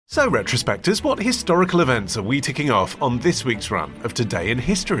So, retrospectors, what historical events are we ticking off on this week's run of Today in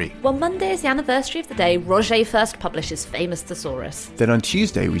History? Well, Monday is the anniversary of the day Roget first published his famous Thesaurus. Then on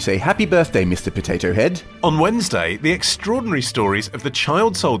Tuesday we say happy birthday, Mr. Potato Head. On Wednesday, the extraordinary stories of the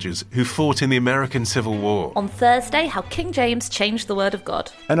child soldiers who fought in the American Civil War. On Thursday, how King James changed the word of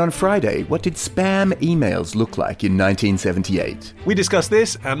God. And on Friday, what did spam emails look like in 1978? We discuss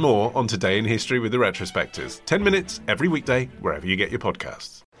this and more on Today in History with the Retrospectors. 10 minutes every weekday, wherever you get your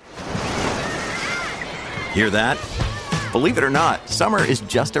podcasts. Hear that? Believe it or not, summer is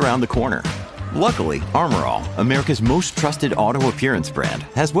just around the corner. Luckily, Armor All, America's most trusted auto appearance brand,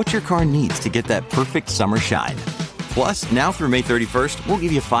 has what your car needs to get that perfect summer shine. Plus, now through May 31st, we'll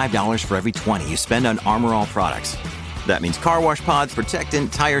give you $5 for every $20 you spend on Armor All products. That means car wash pods,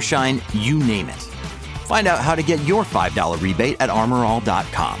 protectant, tire shine, you name it. Find out how to get your $5 rebate at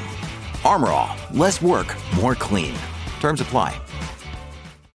armorall.com. Armor All, less work, more clean. Terms apply.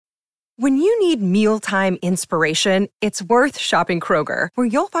 When you need mealtime inspiration, it's worth shopping Kroger, where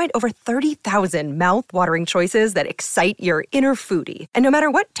you'll find over 30,000 mouth-watering choices that excite your inner foodie. And no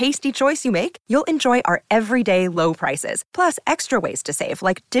matter what tasty choice you make, you'll enjoy our everyday low prices, plus extra ways to save,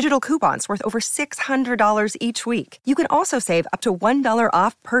 like digital coupons worth over $600 each week. You can also save up to $1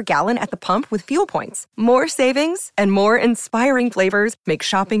 off per gallon at the pump with fuel points. More savings and more inspiring flavors make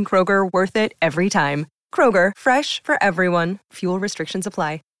shopping Kroger worth it every time. Kroger, fresh for everyone. Fuel restrictions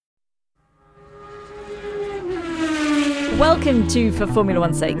apply. Welcome to For Formula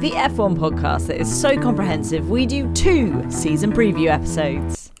One's Sake, the F1 podcast that is so comprehensive we do 2 season preview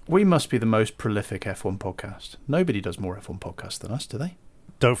episodes. We must be the most prolific F1 podcast. Nobody does more F1 podcasts than us, do they?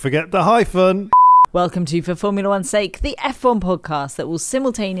 Don't forget the hyphen. Welcome to For Formula One's Sake, the F1 podcast that will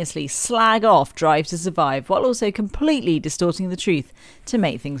simultaneously slag off Drive to Survive while also completely distorting the truth to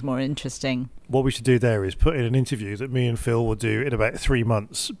make things more interesting. What we should do there is put in an interview that me and Phil will do in about 3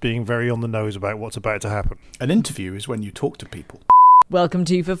 months, being very on the nose about what's about to happen. An interview is when you talk to people. Welcome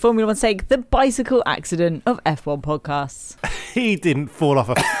to For Formula One's Sake, the bicycle accident of F1 podcasts. He didn't fall off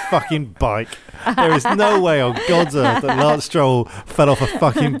a fucking bike. There is no way on God's earth that Lance Stroll fell off a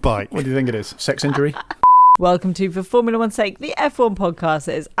fucking bike. What do you think it is? Sex injury? Welcome to For Formula One's Sake, the F1 podcast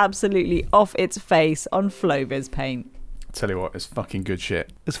that is absolutely off its face on Flovis paint. Tell you what, it's fucking good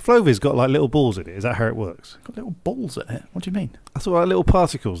shit. Has Flovis got like little balls in it? Is that how it works? Got little balls in it? What do you mean? I thought like little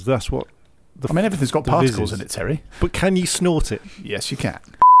particles. That's what... everything's got particles in it, Terry. But can you snort it? Yes, you can.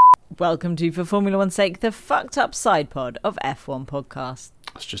 Welcome to For Formula One's Sake, the fucked up side pod of F1 podcast.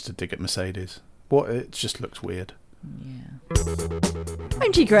 It's just a dig at Mercedes. What? It just looks weird. Yeah.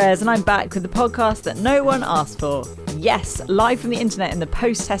 I'm G. Grares, and I'm back with the podcast that no one asked for. Yes, live from the internet in the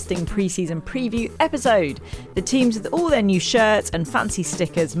post-testing pre-season preview episode. The teams with all their new shirts and fancy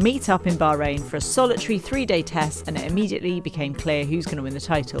stickers meet up in Bahrain for a solitary 3-day test, and it immediately became clear who's going to win the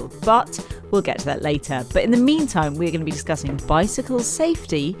title. But we'll get to that later. But in the meantime, we're going to be discussing bicycle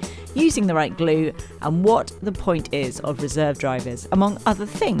safety, using the right glue, and what the point is of reserve drivers, among other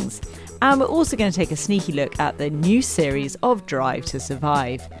things. And we're also going to take a sneaky look at the new series of Drive to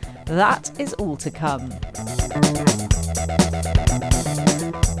Survive. That is all to come.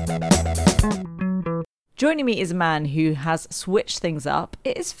 Joining me is a man who has switched things up.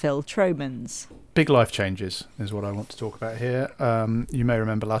 It is Phil Tromans. Big life changes is what I want to talk about here. You may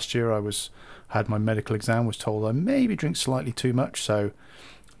remember last year I had my medical exam, was told I maybe drink slightly too much, so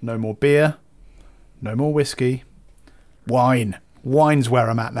no more beer, no more whiskey, wine. Wine's where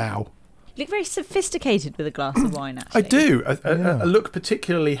I'm at now. You look very sophisticated with a glass of wine, actually. I do. I look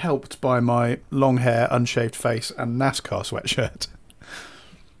particularly helped by my long hair, unshaved face, and NASCAR sweatshirt.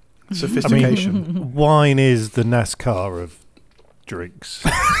 Sophistication. I mean, wine is the NASCAR of drinks.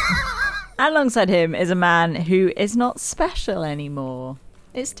 Alongside him is a man who is not special anymore.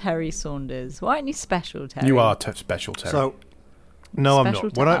 It's Terry Saunders. Why aren't you special, Terry? You are special, Terry. So, no, Special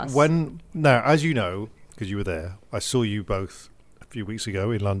I'm not. to us. Now, as you know, because you were there, I saw you both a few weeks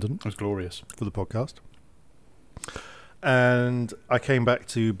ago in London. It was glorious. For the podcast. And I came back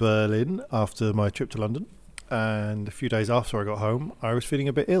to Berlin after my trip to London. And a few days after I got home, I was feeling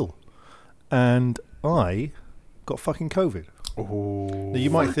a bit ill. And I got fucking COVID. Oh, now you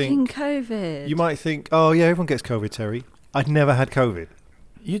might think COVID. You might think, oh yeah, everyone gets COVID, Terry. I'd never had COVID.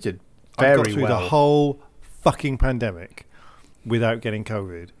 You did I got very through well. the whole fucking pandemic without getting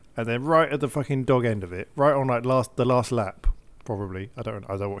COVID, and then right at the fucking dog end of it, right on like the last lap, probably. I don't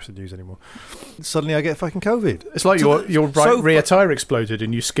watch the news anymore. Suddenly I get fucking COVID. It's like your rear tyre exploded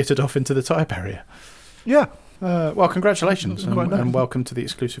and you skittered off into the tyre barrier. Yeah. Well, congratulations and welcome to the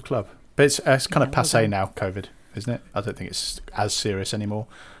exclusive club. But it's kind of passé now, COVID, isn't it? I don't think it's as serious anymore.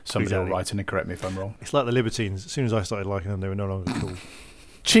 Somebody will write in and correct me if I'm wrong. It's like the Libertines. As soon as I started liking them, they were no longer cool.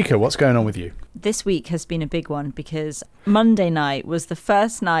 Chica, what's going on with you? This week has been a big one because Monday night was the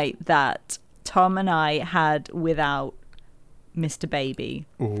first night that Tom and I had without Mr. Baby.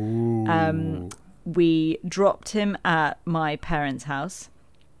 Ooh. We dropped him at my parents' house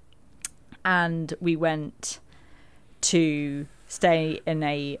and we went to stay in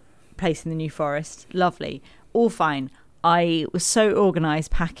a place in the New Forest. Lovely. All fine. I was so organised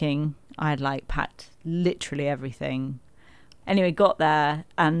packing. I had packed literally everything. Anyway, got there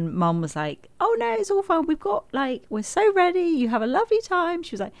and Mum was like, oh no, it's all fine. We've got we're so ready. You have a lovely time.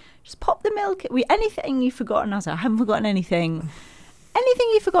 She was like, just pop the milk. Anything you've forgotten. I was like, I haven't forgotten anything. Anything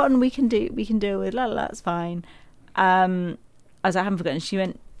you've forgotten, we can deal with. That's fine. I was like, I haven't forgotten. She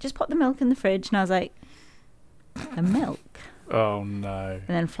went, just pop the milk in the fridge. And I was like, the milk? Oh no.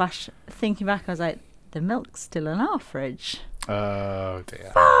 And then thinking back, I was like, the milk's still in our fridge. Oh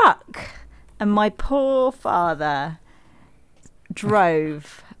dear. Fuck! And my poor father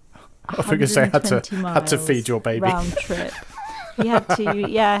drove I think you say had to feed your baby. Round trip. He had to,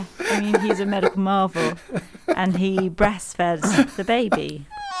 yeah. I mean, he's a medical marvel. And he breastfed the baby.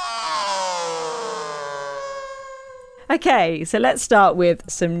 Okay, so let's start with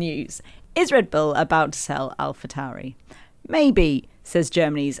some news. Is Red Bull about to sell AlphaTauri? Maybe, says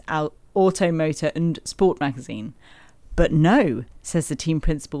Germany's Auto, Motor and Sport magazine. But no, says the team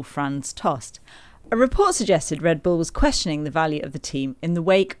principal Franz Tost. A report suggested Red Bull was questioning the value of the team in the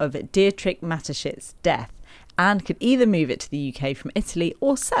wake of Dietrich Mateschitz' death and could either move it to the UK from Italy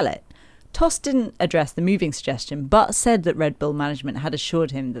or sell it. Tost didn't address the moving suggestion, but said that Red Bull management had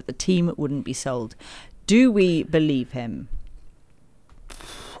assured him that the team wouldn't be sold. Do we believe him?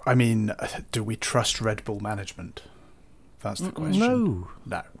 I mean, do we trust Red Bull management? That's the question.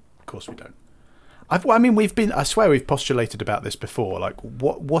 No, of course we don't. I swear we've postulated about this before.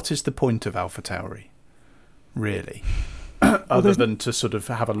 What is the point of AlphaTauri, really? Other than to sort of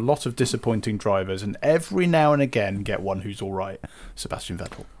have a lot of disappointing drivers and every now and again get one who's all right, Sebastian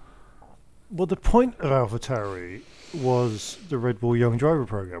Vettel. Well, the point of AlphaTauri was the Red Bull Young Driver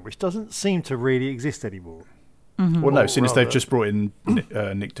Program, which doesn't seem to really exist anymore. Mm-hmm. Well, no, since they've just brought in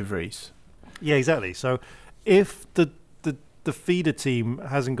Nick de Vries. Yeah, exactly. So if the feeder team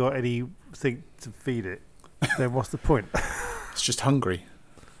hasn't got anything to feed it, then what's the point? It's just hungry.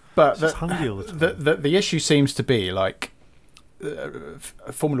 But it's just hungry all the time. The issue seems to be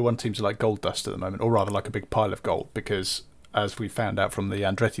Formula One teams are like gold dust at the moment, or rather like a big pile of gold, because as we found out from the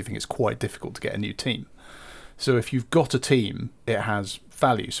Andretti thing, it's quite difficult to get a new team. So if you've got a team, it has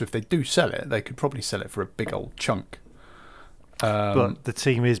value. So if they do sell it, they could probably sell it for a big old chunk. But the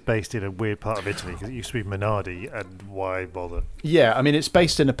team is based in a weird part of Italy because it used to be Minardi, and why bother? Yeah, I mean, it's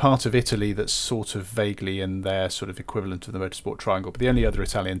based in a part of Italy that's sort of vaguely in their sort of equivalent of the Motorsport Triangle. But the only other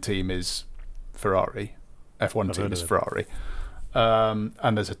Italian team is Ferrari. F1 team is Ferrari.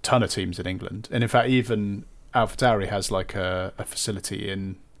 And there's a ton of teams in England. And in fact, even AlphaTauri has a facility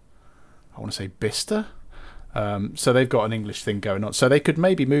in, I want to say, Bicester. So they've got an English thing going on. So they could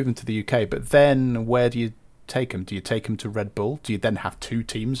maybe move them to the UK, but then where do you take them? Do you take them to Red Bull? Do you then have two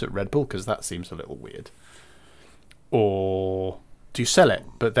teams at Red Bull? Because that seems a little weird. Or do you sell it?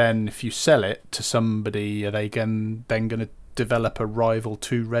 But then if you sell it to somebody, are they then going to develop a rival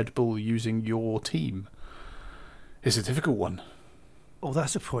to Red Bull using your team? It's a difficult one. Oh,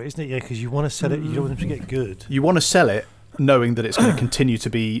 that's the point, isn't it? Yeah, because you want to sell it, you don't want them to get good. You want to sell it knowing that it's going to continue to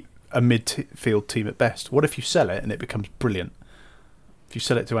be a midfield team at best. What if you sell it and it becomes brilliant? If you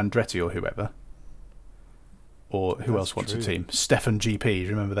sell it to Andretti or whoever, or who else wants a team? Stefan GP, do you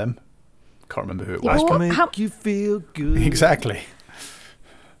remember them? Can't remember who it was. I make you feel good. Exactly.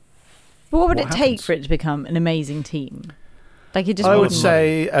 What would it take for it to become an amazing team? I would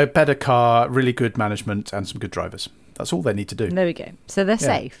say a better car, really good management, and some good drivers. That's all they need to do. There we go. So they're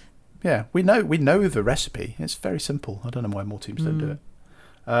safe. Yeah, we know the recipe. It's very simple. I don't know why more teams don't do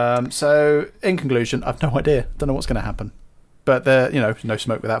it. So, in conclusion, I've no idea. Don't know what's going to happen. But no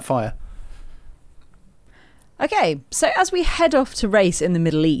smoke without fire. Okay, so as we head off to race in the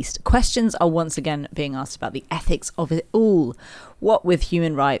Middle East, questions are once again being asked about the ethics of it all. What with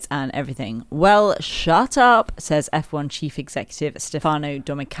human rights and everything? Well, shut up, says F1 Chief Executive Stefano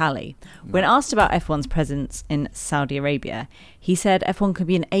Domenicali. When asked about F1's presence in Saudi Arabia, he said F1 could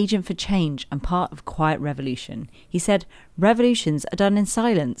be an agent for change and part of a quiet revolution. He said, revolutions are done in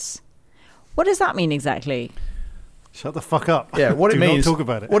silence. What does that mean exactly? Shut the fuck up. Yeah, what it means. Not talk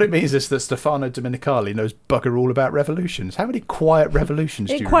about it. What it means is that Stefano Domenicali knows bugger all about revolutions. How many quiet revolutions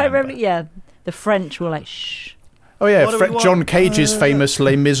do you remember? Yeah, the French were like, shh. Oh yeah, John Cage's famous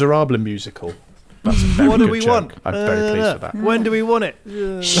Les Miserables musical. That's a very good joke. I'm very pleased with that. When do we want it?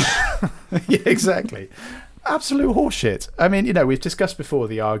 Yeah, exactly. Absolute horseshit. I mean, we've discussed before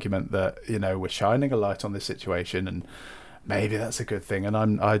the argument that, we're shining a light on this situation and maybe that's a good thing.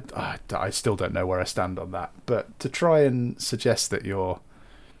 And I still don't know where I stand on that. But to try and suggest that you're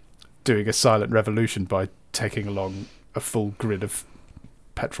doing a silent revolution by taking along a full grid of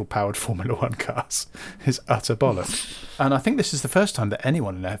petrol-powered Formula One cars is utter bollocks. And I think this is the first time that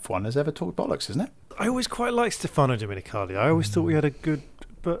anyone in F1 has ever talked bollocks, isn't it? I always quite liked Stefano Domenicali. I always thought we had a good...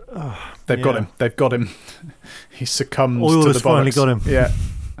 But They've got him. They've got him. He succumbs oil to the has bollocks. finally got him. Yeah.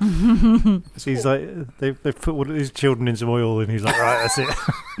 He's like, they've put one of his children in some oil, and he's like, right, that's it.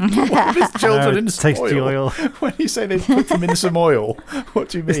 One of his children in some tasty oil. When you say they've put them in some oil, what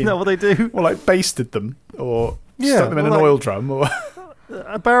do you mean? Isn't that what they do? Or like basted them, or stuck them in an oil drum, or...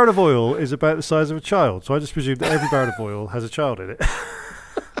 A barrel of oil is about the size of a child, so I just presume that every barrel of oil has a child in it.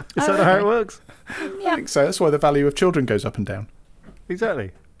 Is that how it works? I think so. That's why the value of children goes up and down.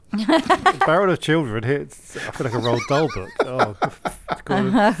 Exactly. A barrel of children hits. I feel like a Roald Dahl book. Oh,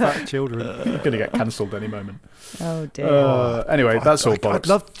 fat children. You're going to get cancelled any moment. Oh dear. Anyway, that's all bollocks.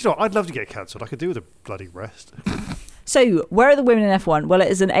 I'd love to get cancelled. I could do with a bloody rest. So, where are the women in F1? Well, it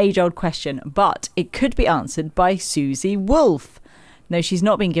is an age-old question, but it could be answered by Susie Wolff. No, she's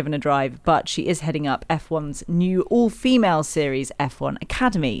not been given a drive, but she is heading up F1's new all-female series, F1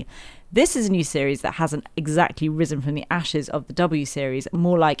 Academy. This is a new series that hasn't exactly risen from the ashes of the W Series,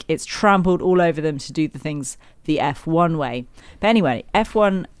 more like it's trampled all over them to do the things the F1 way. But anyway,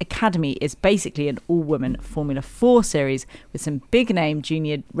 F1 Academy is basically an all-women Formula 4 series with some big-name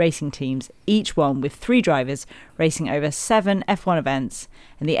junior racing teams, each one with 3 drivers racing over 7 F1 events,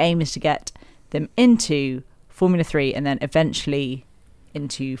 and the aim is to get them into Formula 3 and then eventually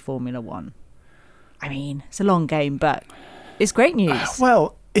into Formula 1. I mean, it's a long game, but it's great news.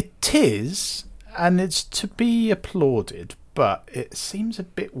 Well, it is, and it's to be applauded, but it seems a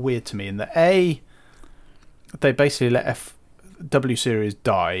bit weird to me in that they basically let W Series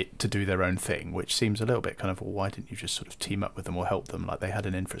die to do their own thing, which seems a little bit kind of, well, why didn't you just sort of team up with them or help them like they had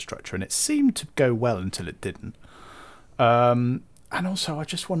an infrastructure? And it seemed to go well until it didn't. And also, I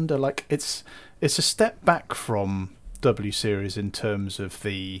just wonder, like, it's a step back from W Series in terms of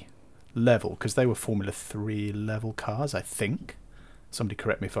the level, because they were Formula 3 level cars, I think. Somebody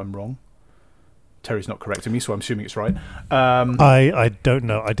correct me if I'm wrong. Terry's not correcting me, so I'm assuming it's right. I don't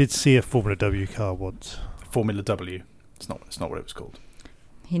know. I did see a Formula W car once. Formula W. It's not what it was called.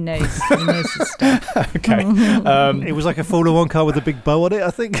 He knows his stuff. Okay. It was like a Formula 1 car with a big bow on it, I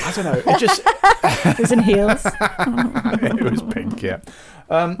think. I don't know. It just... It was in heels. It was pink, yeah.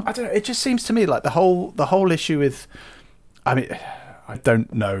 I don't know. It just seems to me like the whole issue with... I mean, I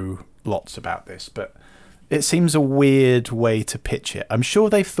don't know lots about this, but it seems a weird way to pitch it. I'm sure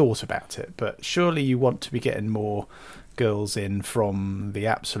they've thought about it, but surely you want to be getting more girls in from the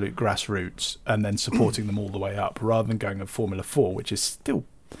absolute grassroots and then supporting them all the way up, rather than going at Formula 4, which is still,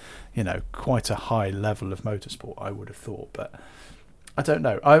 quite a high level of motorsport, I would have thought. But I don't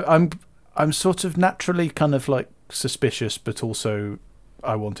know. I'm sort of naturally kind of like suspicious, but also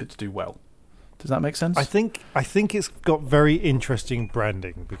I want it to do well. Does that make sense? I think it's got very interesting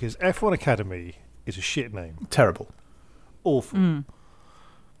branding, because F1 Academy is a shit name. Terrible. Awful.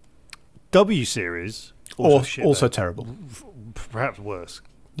 W Series also terrible. Perhaps worse.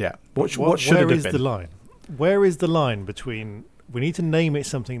 Yeah. What should it have been? Where is the line? Where is the line between, we need to name it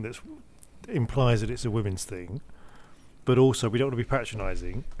something that implies that it's a women's thing, but also we don't want to be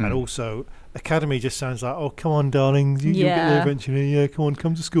patronising, and also Academy just sounds like, oh, come on, darling, you'll get there eventually. Yeah, come on,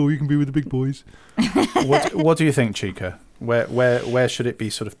 come to school, you can be with the big boys. What do you think, Chica? Where should it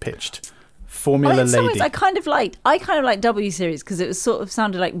be sort of pitched? Formula Lady. Ways, I kind of like W Series because it was sort of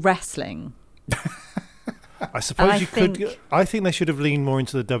sounded like wrestling. I suppose could. I think they should have leaned more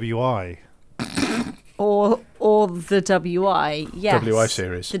into the WI. Or the WI, yes. WI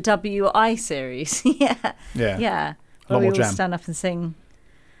series. The WI series, yeah. Yeah. Where we all stand up and sing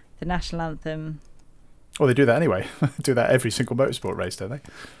the national anthem. Well, they do that anyway. They do that every single motorsport race, don't they?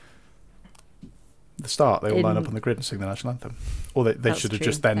 At the start, they all line up on the grid and sing the national anthem. Or they should have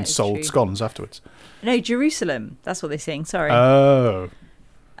just then sold scones afterwards. No, Jerusalem. That's what they sing. Sorry. Oh.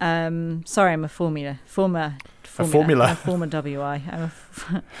 Sorry, I'm a former WI. I'm a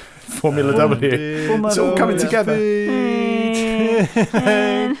Formula W. It's all coming together.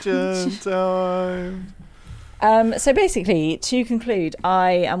 So basically, to conclude,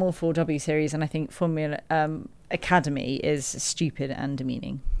 I am all for W Series, and I think Formula Academy is stupid and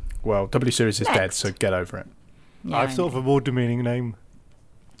demeaning. Well, W Series is dead, so get over it. Yeah, I've thought of a more demeaning name.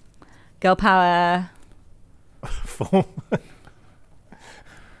 Girl power.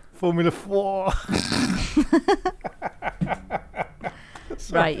 Formula 4.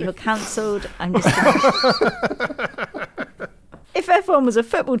 Right, you're cancelled. I'm just If F1 was a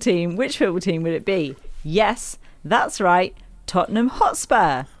football team, which football team would it be? Yes, that's right, Tottenham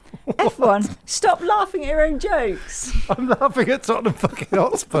Hotspur. F1, stop laughing at your own jokes. I'm laughing at Tottenham fucking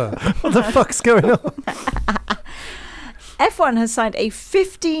Hotspur. What the fuck's going on? F1 has signed a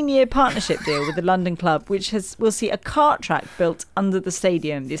 15-year partnership deal with the London club, which will see a kart track built under the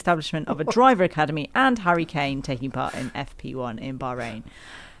stadium, the establishment of a driver academy, and Harry Kane taking part in FP1 in Bahrain.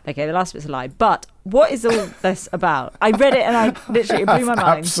 Okay, the last bit's a lie. But what is all this about? I read it and I literally, it blew my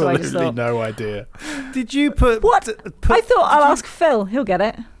mind. Absolutely so I just thought, no idea. Did you put... What? I thought I'll ask Phil. He'll get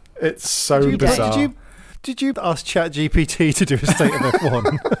it. It's so bizarre. Did you ask ChatGPT to do a state of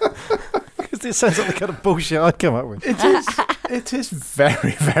F1? Because it sounds like the kind of bullshit I'd come up with. It is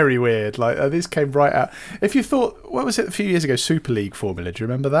very, very weird. Like this came right out. If you thought, what was it a few years ago? Super League formula. Do you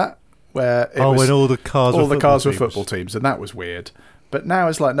remember that? Where when all the cars were football teams, and that was weird. But now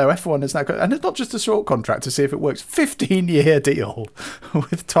it's like, no, F1 is now good. And it's not just a short contract to see if it works. 15-year deal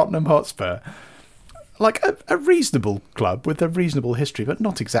with Tottenham Hotspur. Like a reasonable club with a reasonable history, but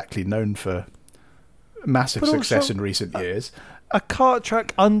not exactly known for massive success in recent years. A kart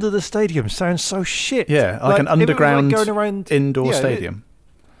track under the stadium sounds so shit. Yeah, like an underground indoor stadium.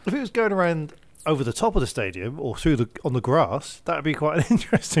 If it was going around over the top of the stadium or on the grass, that would be quite an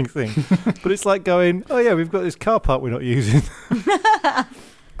interesting thing. But it's like going, oh yeah, we've got this car park we're not using.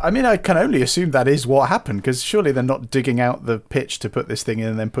 I mean, I can only assume that is what happened, because surely they're not digging out the pitch to put this thing in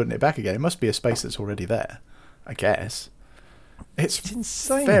and then putting it back again. It must be a space that's already there, I guess. It's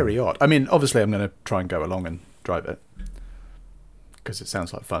insane. Very odd. I mean, obviously I'm going to try and go along and drive it, because it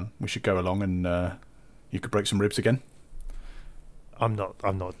sounds like fun. We should go along and you could break some ribs again. I'm not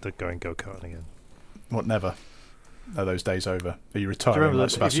going go-karting again. What, never? Are those days over? Are you retiring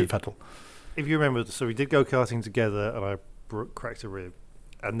like Sebastian Vettel? If you remember, so we did go-karting together and I cracked a rib.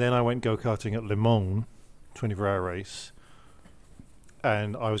 And then I went go-karting at Le Mans, 24-hour race.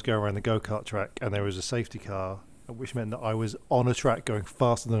 And I was going around the go-kart track and there was a safety car, which meant that I was on a track going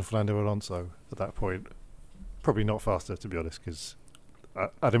faster than Fernando Alonso at that point. Probably not faster, to be honest, because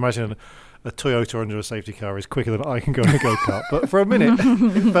I'd imagine a Toyota under a safety car is quicker than I can go in a go-kart. But for a minute,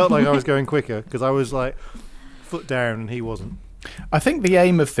 it felt like I was going quicker because I was like foot down and he wasn't. I think the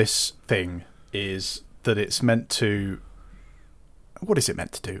aim of this thing is that it's meant to... What is it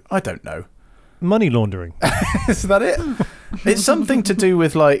meant to do? I don't know. Money laundering. Is that it? It's something to do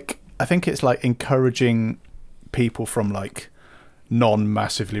with, like, I think it's like encouraging people from like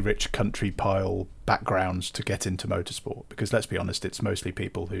non-massively rich country pile backgrounds to get into motorsport, because let's be honest, it's mostly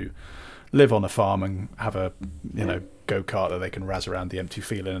people who live on a farm and have a go-kart that they can razz around the empty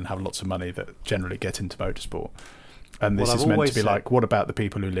field in and have lots of money that generally get into motorsport. And this is meant to be like, what about the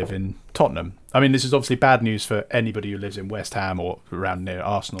people who live in Tottenham? I mean, this is obviously bad news for anybody who lives in West Ham or around near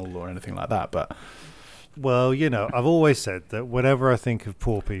Arsenal or anything like that, but... Well, I've always said that whenever I think of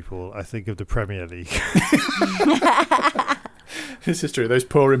poor people, I think of the Premier League. This is true. Those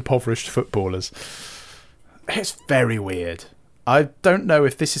poor, impoverished footballers. It's very weird. I don't know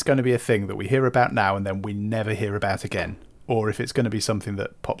if this is going to be a thing that we hear about now and then we never hear about again, or if it's going to be something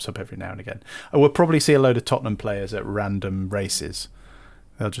that pops up every now and again. I will probably see a load of Tottenham players at random races.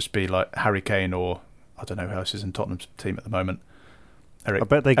 They'll just be like Harry Kane, or I don't know who else is in Tottenham's team at the moment. Eric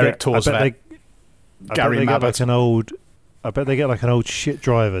Torsvett, Gary Mabbott. I bet they get like an old shit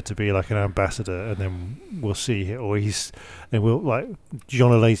driver to be like an ambassador, and then we'll see. Or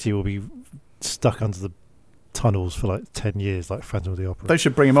John Lacey will be stuck under the tunnels for like 10 years, like Phantom of the Opera. They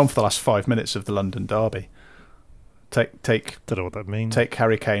should bring him on for the last 5 minutes of the London Derby. Don't know what that means. Take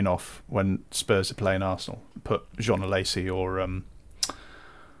Harry Kane off when Spurs are playing Arsenal. Put Jean Lacey or I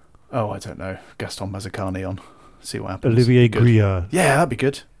don't know, Gaston Mazzacani on. See what happens. Olivier Griard. Yeah, that'd be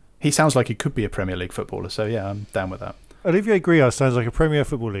good. He sounds like he could be a Premier League footballer, so yeah, I'm down with that. Olivier Griard sounds like a Premier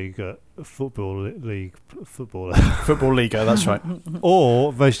Football League footballer. Football League, that's right.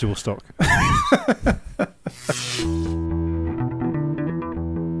 Or vegetable stock.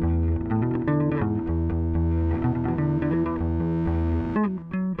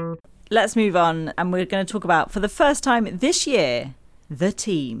 Let's move on, and we're going to talk about, for the first time this year, the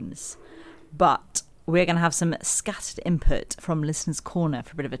teams. But we're going to have some scattered input from Listener's Corner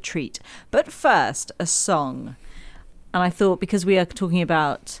for a bit of a treat. But first, a song. And I thought, because we are talking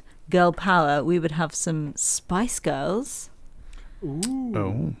about girl power, we would have some Spice Girls. Ooh.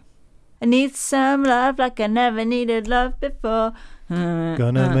 Oh. I need some love like I never needed love before.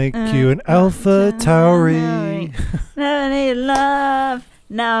 Gonna make you an Alpha Tauri. Never needed love.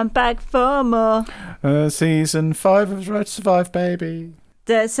 Now I'm back for more. Season 5 of Road to Survive, baby.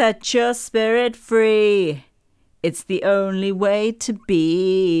 To set your spirit free. It's the only way to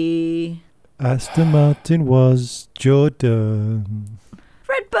be. Aston Martin was Jordan.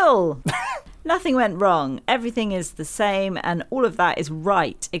 Red Bull! Nothing went wrong. Everything is the same, and all of that is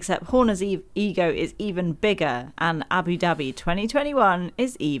right, except Horner's ego is even bigger, and Abu Dhabi 2021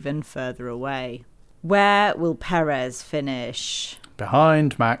 is even further away. Where will Perez finish?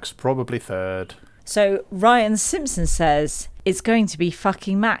 Behind Max, probably third. So Ryan Simpson says it's going to be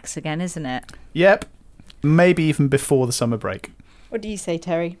fucking Max again, isn't it? Yep. Maybe even before the summer break. What do you say,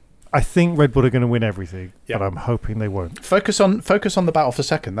 Terry? I think Red Bull are going to win everything, Yep. but I'm hoping they won't. Focus on the battle for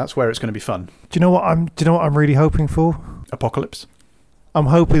second. That's where it's going to be fun. Do you know what I'm really hoping for? Apocalypse. I'm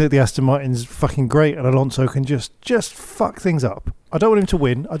hoping that the Aston Martin's fucking great and Alonso can just fuck things up. I don't want him to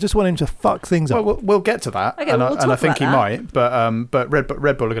win. I just want him to fuck things up. Well, we'll get to that, Okay, and we'll I talk think he about might. But Red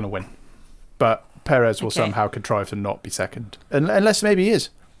Bull are going to win. But Perez will somehow contrive to not be second, unless maybe he is.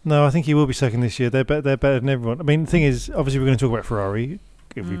 No, I think he will be second this year. They're better than everyone. I mean, the thing is, obviously, we're going to talk about Ferrari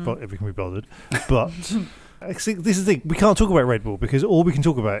if we can be bothered. But this is the thing: we can't talk about Red Bull because all we can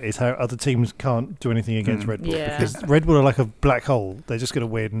talk about is how other teams can't do anything against Red Bull. Yeah. Because Red Bull are like a black hole; they're just going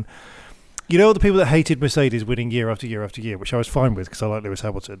to win. You know, the people that hated Mercedes winning year after year after year, which I was fine with because I like Lewis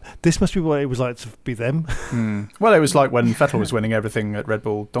Hamilton. This must be what it was like to be them. Well, it was like when Vettel was winning everything at Red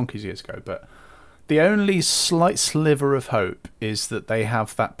Bull donkeys years ago, but. The only slight sliver of hope is that they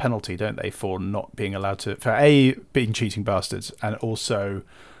have that penalty, don't they, for not being allowed to, for A, being cheating bastards, and also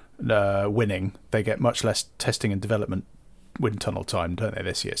winning. They get much less testing and development wind tunnel time, don't they,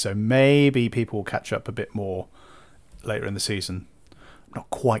 this year? So maybe people will catch up a bit more later in the season. I'm not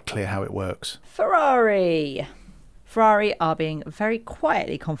quite clear how it works. Ferrari are being very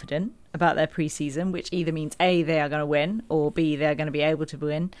quietly confident about their pre-season, which either means A, they are going to win, or B, they're going to be able to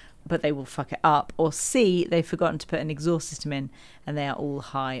win, but they will fuck it up, or C, they've forgotten to put an exhaust system in and they are all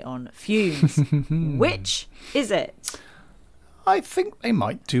high on fumes. Which is it? I think they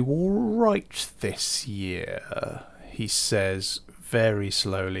might do all right this year, he says very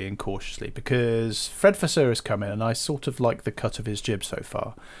slowly and cautiously, because Fred Vasseur has come in and I sort of like the cut of his jib so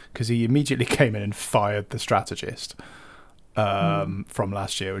far, because he immediately came in and fired the strategist from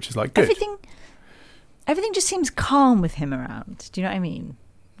last year, which is like good. Everything just seems calm with him around. Do you know what I mean?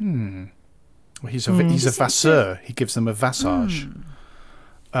 Well, he's a Vasseur. He gives them a vassage.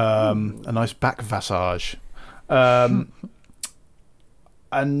 A nice back vassage.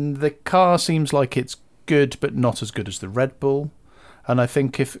 And the car seems like it's good, but not as good as the Red Bull. And I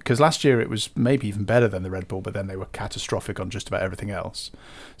think because last year it was maybe even better than the Red Bull, but then they were catastrophic on just about everything else.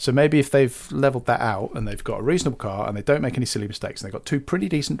 So maybe if they've leveled that out and they've got a reasonable car and they don't make any silly mistakes and they've got two pretty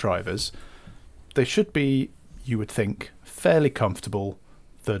decent drivers, they should be, you would think, fairly comfortable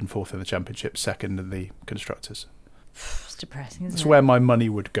third and fourth in the championship, second in the constructors. It's depressing, isn't it? That's where my money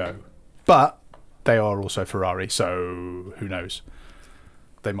would go. But they are also Ferrari, so who knows?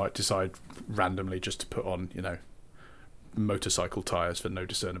 They might decide randomly just to put on, motorcycle tyres for no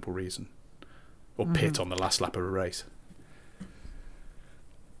discernible reason. Or pit on the last lap of a race.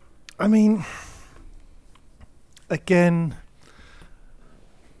 I mean, again,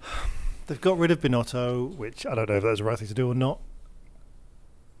 they've got rid of Binotto, which I don't know if that's the right thing to do or not.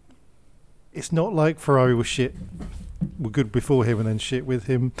 It's not like Ferrari was shit, were good before him and then shit with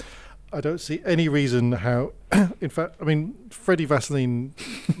him. I don't see any reason how... in fact, I mean, Freddie Vaseline,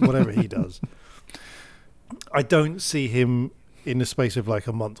 whatever he does, I don't see him in the space of like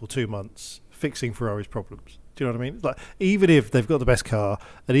a month or 2 months fixing Ferrari's problems. Do you know what I mean? Like, even if they've got the best car,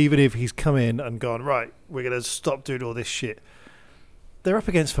 and even if he's come in and gone, right, we're going to stop doing all this shit, they're up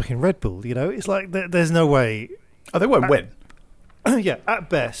against fucking Red Bull, It's like there's no way... Oh, they won't win. Yeah, at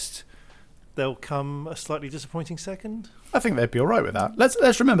best... they'll come a slightly disappointing second. I think they'd be all right with that.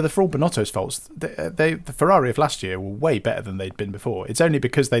 Let's remember that for all Binotto's faults, the Ferrari of last year were way better than they'd been before. It's only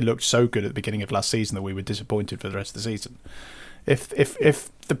because they looked so good at the beginning of last season that we were disappointed for the rest of the season. If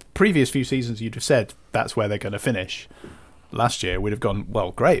the previous few seasons you'd have said that's where they're going to finish, last year we'd have gone,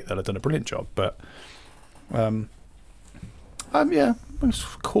 well, great, they'll have done a brilliant job. But I'm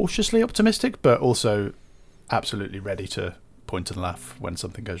cautiously optimistic, but also absolutely ready to point and laugh when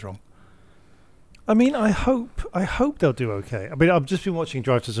something goes wrong. I mean, I hope they'll do okay. I mean, I've just been watching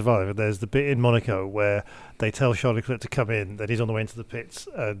Drive to Survive, and there's the bit in Monaco where they tell Charles Leclerc to come in, then he's on the way into the pits,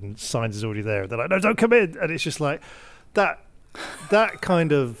 and Sainz is already there. They're like, no, don't come in. And it's just like, that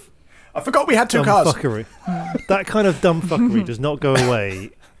kind of... I forgot we had two cars. Fuckery. That kind of dumb fuckery does not go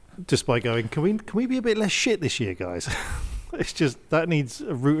away just by going, can we be a bit less shit this year, guys? It's just, that needs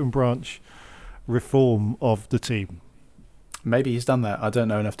a root and branch reform of the team. Maybe he's done that. I don't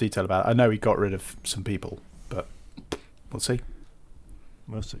know enough detail about it. I know he got rid of some people, but we'll see.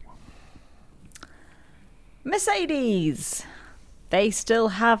 We'll see. Mercedes. They still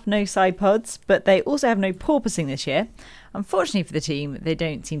have no side pods, but they also have no porpoising this year. Unfortunately for the team, they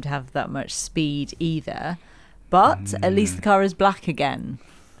don't seem to have that much speed either. But at least the car is black again.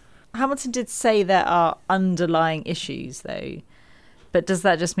 Hamilton did say there are underlying issues, though. But does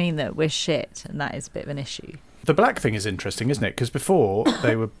that just mean that we're shit, and that is a bit of an issue? The black thing is interesting, isn't it? Because before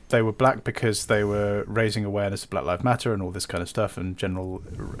they were black because they were raising awareness of Black Lives Matter and all this kind of stuff and general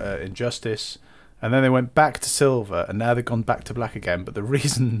injustice. And then they went back to silver, and now they've gone back to black again. But the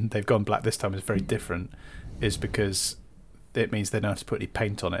reason they've gone black this time is very different, is because it means they don't have to put any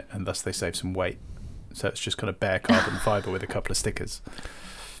paint on it, and thus they save some weight. So it's just kind of bare carbon fibre with a couple of stickers.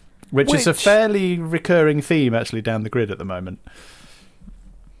 Which is a fairly recurring theme, actually, down the grid at the moment.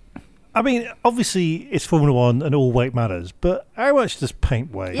 I mean, obviously, it's Formula One and all weight matters, but how much does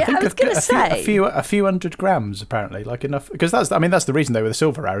paint weigh? Yeah, I was going to say. A few hundred grams, apparently, like enough. Because that's the reason they were the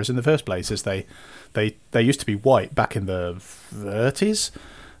silver arrows in the first place, is they used to be white back in the 30s.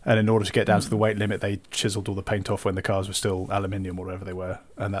 And in order to get down to the weight limit, they chiseled all the paint off when the cars were still aluminium or whatever they were,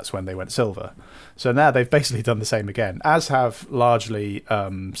 and that's when they went silver. So now they've basically done the same again, as have largely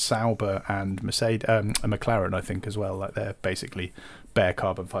Sauber and Mercedes, and McLaren, I think, as well. Like they're basically bare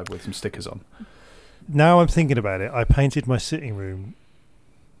carbon fibre with some stickers on. Now I'm thinking about it, I painted my sitting room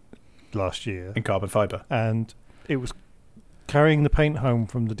last year in carbon fibre, and it was carrying the paint home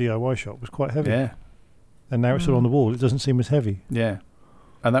from the DIY shop was quite heavy. Yeah, and now it's all on the wall. It doesn't seem as heavy. Yeah.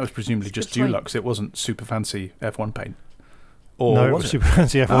 And that was presumably just Dulux. It wasn't super fancy F1 paint. Or no, it was super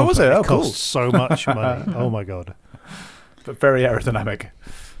fancy F1 paint. Was it? It cost so much money. Oh, my God. But very aerodynamic.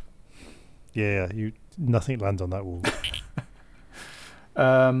 Yeah, nothing lands on that wall.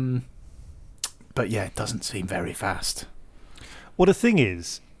 But yeah, it doesn't seem very fast. Well, the thing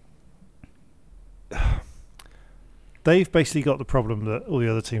is, they've basically got the problem that all the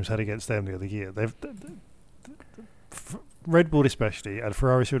other teams had against them the other year. Red Bull especially, and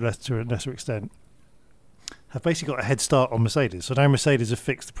Ferrari to a lesser extent, have basically got a head start on Mercedes. So now Mercedes have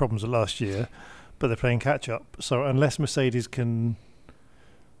fixed the problems of last year, but they're playing catch-up. So unless Mercedes can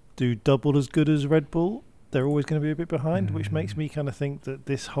do double as good as Red Bull, they're always going to be a bit behind, which makes me kind of think that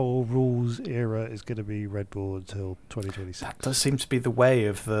this whole rules era is going to be Red Bull until 2026. That does seem to be the way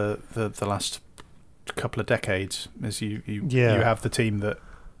of the last couple of decades, as you have the team that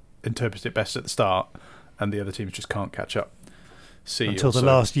interprets it best at the start, and the other teams just can't catch up. Until the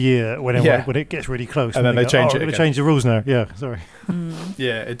last year when it gets really close. And then they change it again. We're going to change the rules now. Yeah, sorry.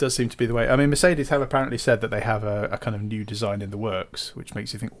 Yeah, it does seem to be the way. I mean, Mercedes have apparently said that they have a kind of new design in the works, which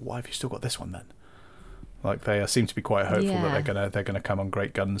makes you think, why have you still got this one then? Like they seem to be quite hopeful that they're gonna come on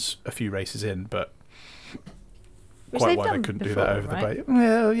great guns a few races in, but quite why they couldn't do that over the break.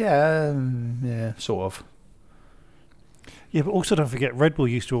 Well, yeah, sort of. Yeah, but also don't forget, Red Bull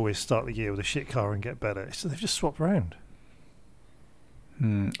used to always start the year with a shit car and get better. So they've just swapped around.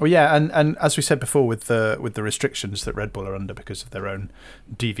 Well, yeah, and as we said before, with the restrictions that Red Bull are under because of their own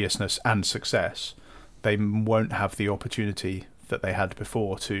deviousness and success, they won't have the opportunity that they had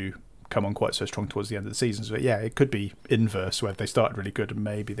before to come on quite so strong towards the end of the season. So yeah, it could be inverse, where they started really good and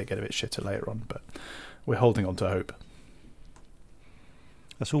maybe they get a bit shitter later on, but we're holding on to hope.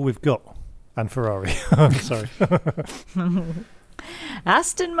 That's all we've got. And Ferrari. Sorry.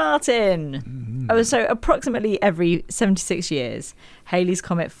 Aston Martin. So approximately every 76 years, Halley's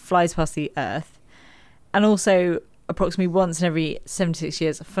Comet flies past the Earth. And also approximately once in every 76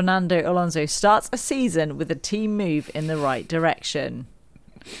 years, Fernando Alonso starts a season with a team move in the right direction.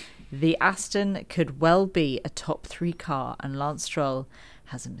 The Aston could well be a top 3 car, and Lance Stroll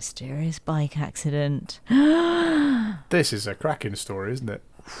has a mysterious bike accident. This is a cracking story, isn't it?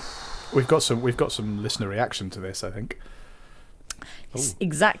 We've got some listener reaction to this, I think.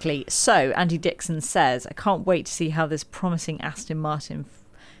 Exactly. So Andy Dixon says, I can't wait to see how this promising Aston Martin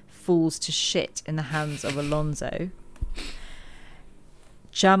falls to shit in the hands of Alonso.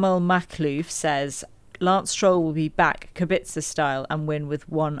 Jamal Makhlouf says, Lance Stroll will be back Kubica style and win with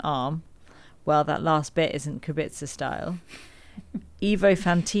one arm. Well, that last bit isn't Kubica style. Ivo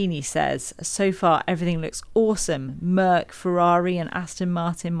Fantini says, so far everything looks awesome. Merc, Ferrari and Aston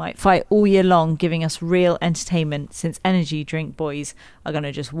Martin might fight all year long, giving us real entertainment, since energy drink boys are going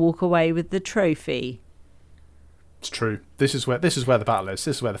to just walk away with the trophy. It's true. This is where the battle is.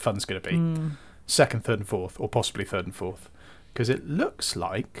 This is where the fun's going to be. Second, third and fourth, or possibly third and fourth. Because it looks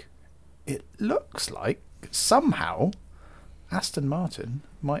like somehow Aston Martin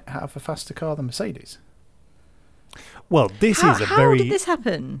might have a faster car than Mercedes. Well, how did this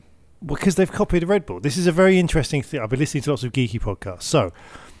happen? Because they've copied Red Bull. This is a very interesting thing. I've been listening to lots of geeky podcasts. So,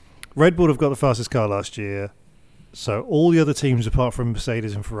 Red Bull have got the fastest car last year. So, all the other teams apart from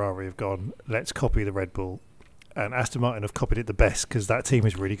Mercedes and Ferrari have gone, let's copy the Red Bull. and Aston Martin have copied it the best because that team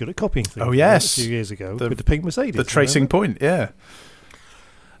is really good at copying things. Oh, yes. A few years ago with the pink Mercedes. The tracing point, yeah.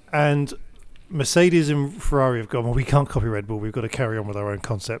 And Mercedes and Ferrari have gone, well, we can't copy Red Bull. We've got to carry on with our own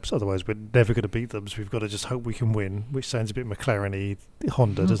concepts. Otherwise, we're never going to beat them. So we've got to just hope we can win, which sounds a bit McLaren-y,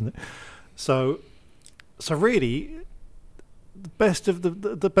 Honda, doesn't it? So really, the best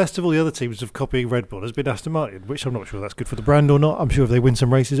of all the other teams of copying Red Bull has been Aston Martin, which I'm not sure that's good for the brand or not. I'm sure if they win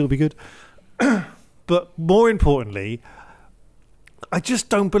some races, it'll be good. But more importantly, I just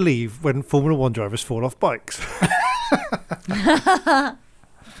don't believe when Formula One drivers fall off bikes.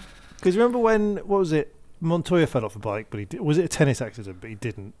 Because remember when, what was it, Montoya fell off a bike, but was it a tennis accident, but he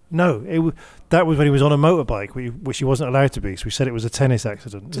didn't? No, that was when he was on a motorbike, which he wasn't allowed to be, so we said it was a tennis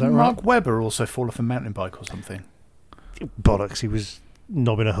accident. Didn't Mark Webber also fall off a mountain bike or something? Bollocks, he was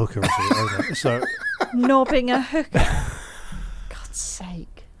knobbing a hooker or something. So Knobbing a hooker? God's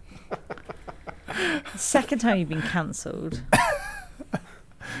sake. Second time you've been cancelled.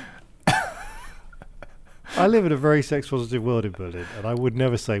 I live in a very sex-positive world in Berlin, and I would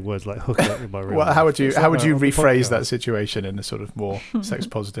never say words like hooker in my room. Well, how would you rephrase that situation in a sort of more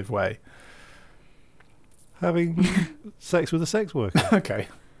sex-positive way? Having sex with a sex worker. Okay.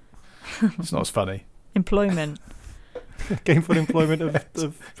 It's not as funny. Employment. Gainful employment of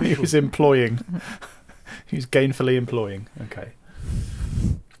people. He was employing. He was gainfully employing. Okay.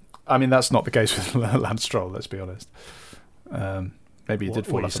 I mean, that's not the case with Lance Stroll, let's be honest. Maybe he did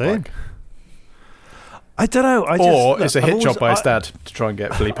fall off a bike. I don't know. It's a hit job by his dad to try and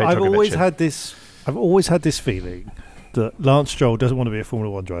get Felipe Drugovich. I've always had this feeling that Lance Stroll doesn't want to be a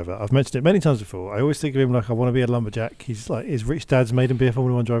Formula One driver. I've mentioned it many times before. I always think of him like, I want to be a lumberjack. He's like, his rich dad's made him be a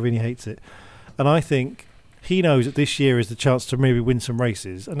Formula One driver and he hates it. And I think he knows that this year is the chance to maybe win some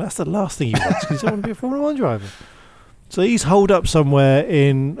races, and that's the last thing he wants because he doesn't want to be a Formula One driver. So he's holed up somewhere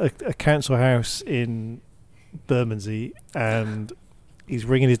in a council house in Bermondsey, and he's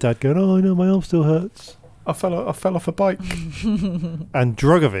ringing his dad going, oh, I know, my arm still hurts. I fell off a bike. And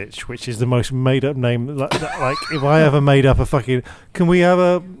Drugovich, which is the most made-up name. Like if I ever made up a fucking, can we have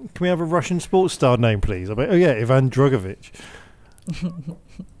a Russian sports star name, please? I'll be, oh yeah, Ivan Drugovich.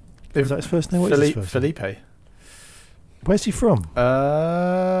 Is that his first name? What is his first name? Felipe. Where's he from?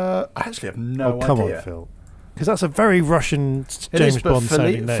 I actually have no idea. Come on, Phil. Because that's a very Russian James Bond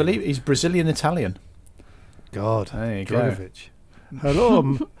sounding name. Felipe, he's Brazilian-Italian. God, there you Drugovich.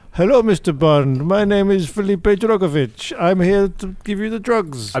 Hello, hello, Mr. Bond. My name is Felipe Drugovich. I'm here to give you the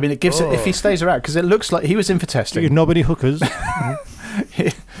drugs. I mean, it gives it if he stays around, because it looks like he was in for testing. You knob any hookers?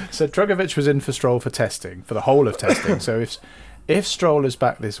 So Drugovich was in for Stroll for testing, for the whole of testing. So if Stroll is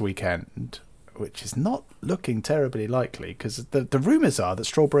back this weekend, which is not looking terribly likely, because the rumours are that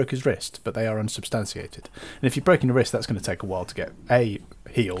Stroll broke his wrist, but they are unsubstantiated. And if you're breaking your wrist, that's going to take a while to get A,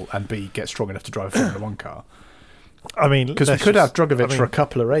 heal, and B, get strong enough to drive a Formula One car. I mean, because we could have Drugovich for a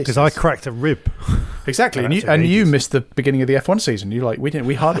couple of races. Because I cracked a rib. Exactly, and you missed the beginning of the F1 season.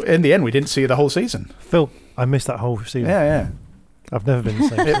 In the end, we didn't see the whole season. Phil, I missed that whole season. Yeah. I've never been the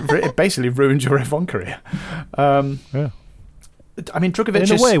same. It basically ruined your F1 career. Yeah. I mean,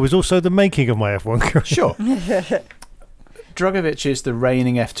 Drugovich in a way, was also the making of my F1 career. Sure. Drugovich is the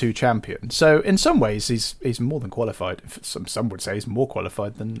reigning F2 champion. So in some ways, he's more than qualified. Some would say he's more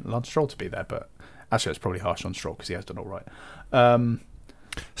qualified than Lance Stroll to be there, but actually, it's probably harsh on Stroll because he has done all right.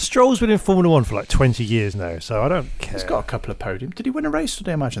 Stroll's been in Formula One for like 20 years now, so I don't care. He's got a couple of podiums. Did he win a race? Did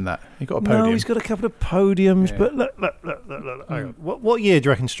I imagine that? He got a podium. No, he's got a couple of podiums, yeah. But look. Hang on. What year do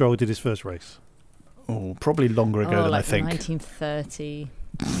you reckon Stroll did his first race? Oh, probably longer ago than I think. 1930.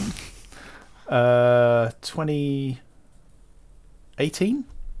 2018?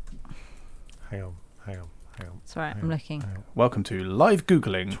 Hang on. Sorry, I'm looking. Welcome to live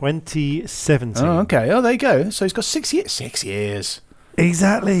Googling. 2017. Oh, okay. Oh, there you go. So he's got 6 years. 6 years.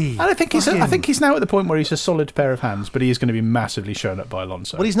 Exactly. And I think he's now at the point where he's a solid pair of hands, but he is going to be massively shown up by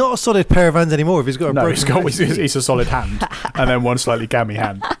Alonso. Well, he's not a solid pair of hands anymore if he's got a broken he's a solid hand and then one slightly gammy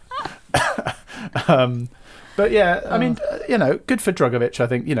hand. But yeah, I mean, good for Drugovich. I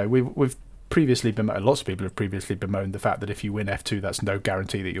think, we've previously bemoaned, lots of people have previously bemoaned the fact that if you win F2, that's no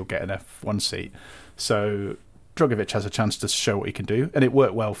guarantee that you'll get an F1 seat. So Drugovich has a chance to show what he can do, and it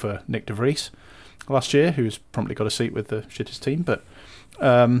worked well for Nick de Vries last year, who's promptly got a seat with the shittest team. But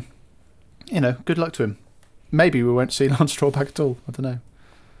good luck to him. Maybe we won't see Lance Stroll back at all. I don't know.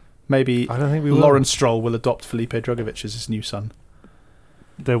 Maybe I don't think we will. Lawrence Stroll will adopt Felipe Drugovich as his new son.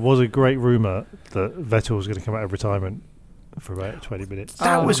 There was a great rumour that Vettel was going to come out of retirement for about 20 minutes.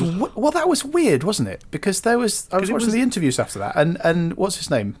 That was weird, wasn't it? Because I was watching the interviews after that, and what's his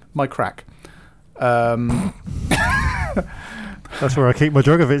name? Mike Crack. That's where I keep my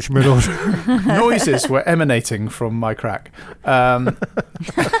Drogovic, my lord. Noises were emanating from my crack, and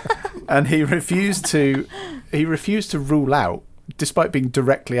he refused to rule out, despite being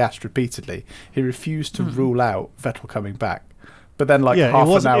directly asked repeatedly. He refused to rule out Vettel coming back. But then, half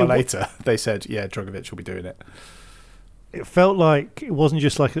an hour later, they said, "Yeah, Drogovic will be doing it." It felt like it wasn't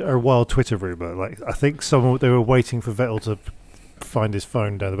just like a wild Twitter rumor. Like, I think they were waiting for Vettel to find his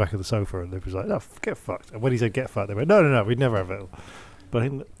phone down the back of the sofa, and they was like, "No, get fucked." And when he said "get fucked," they went, "No, we'd never have Vettel."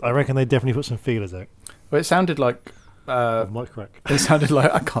 But I reckon they definitely put some feelers out. Well, it sounded like Mike Crack. It sounded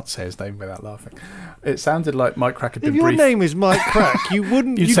like, I can't say his name without laughing. It sounded like Mike Crack had been If your briefed. name is Mike Crack, you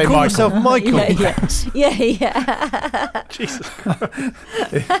wouldn't. You'd You'd say call Michael. yourself Michael. Yeah. Jesus.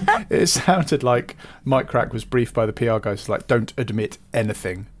 It sounded like Mike Crack was briefed by the PR guys, like, don't admit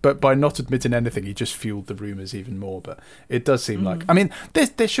anything. But by not admitting anything, he just fueled the rumours even more. But it does seem like, I mean,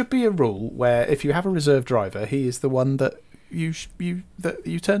 there should be a rule where if you have a reserve driver, he is the one that you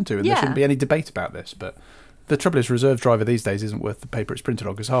turn to, and there shouldn't be any debate about this. But the trouble is, reserve driver these days isn't worth the paper it's printed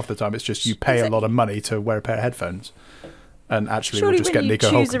on, because half the time it's just you pay a lot of money to wear a pair of headphones, and actually we'll just get Nico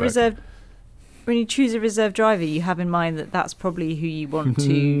Hulkenberg. When you choose a reserve driver, you have in mind that that's probably who you want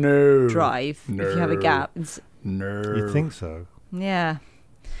to drive if you have a gap. No. You think so? Yeah.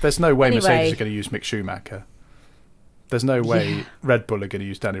 There's no way Mercedes are going to use Mick Schumacher. There's no way Red Bull are going to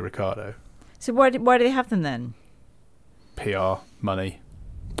use Danny Ricciardo. So why do they have them then? PR, money.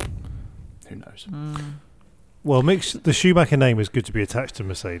 Who knows? Well, the Schumacher name is good to be attached to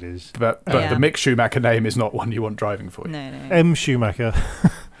Mercedes. But the Mick Schumacher name is not one you want driving for you. No. M. Schumacher.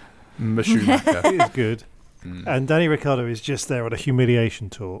 Schumacher is good. And Danny Ricciardo is just there on a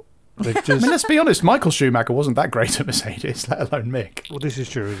humiliation tour. I mean, let's be honest, Michael Schumacher wasn't that great at Mercedes, let alone Mick. Well, this is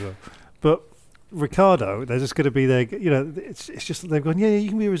true as well. But Ricciardo, they're just going to be there. You know, it's just that they've gone, yeah, you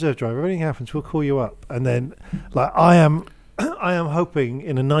can be a reserve driver. If anything happens, we'll call you up. And then, like, I am hoping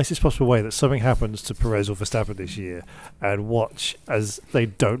in the nicest possible way that something happens to Perez or Verstappen this year, and watch as they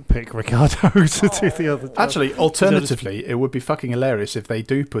don't pick Ricciardo to do the other job. Actually, alternatively, it would be fucking hilarious if they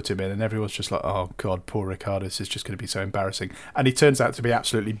do put him in and everyone's just like, oh god, poor Ricciardo, this is just going to be so embarrassing. And he turns out to be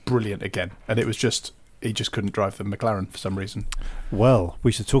absolutely brilliant again. And it was just, he just couldn't drive the McLaren for some reason. Well,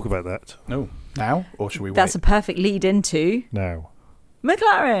 we should talk about that. No. Now? Or should we wait? That's a perfect lead into now.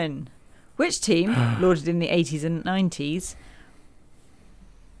 McLaren. Which team, lauded in the 80s and 90s,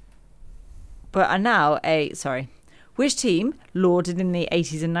 which team, lauded in the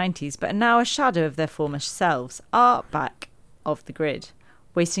 80s and 90s, but are now a shadow of their former selves, are back of the grid,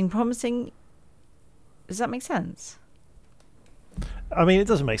 wasting promising... Does that make sense? I mean, it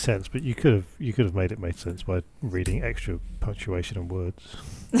doesn't make sense, but you could have made it make sense by reading extra punctuation and words.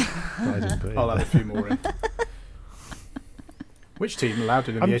 I'll add a few more in. Which team allowed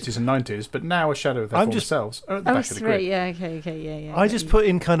it in the 80s and 90s, but now a shadow of their former selves are at the back of the grid? Yeah, okay, yeah. I just put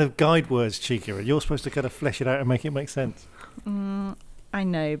in kind of guide words, Chica, and you're supposed to kind of flesh it out and make it make sense. I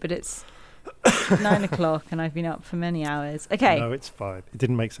know, but it's 9 o'clock and I've been up for many hours. Okay. No, it's fine. It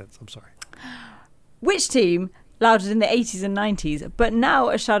didn't make sense. I'm sorry. Which team, lauded in the 80s and 90s, but now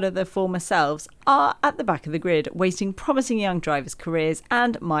a shadow of their former selves, are at the back of the grid, wasting promising young drivers' careers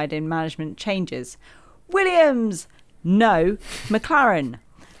and mired in management changes? Williams! No. McLaren.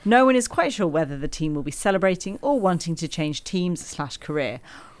 No one is quite sure whether the team will be celebrating or wanting to change teams/career.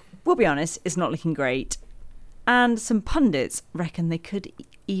 We'll be honest, it's not looking great. And some pundits reckon they could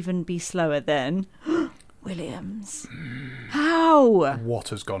even be slower than Williams. How? What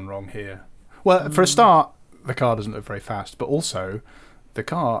has gone wrong here? Well, for a start, the car doesn't look very fast, but also the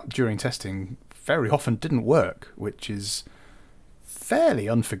car during testing very often didn't work, which is fairly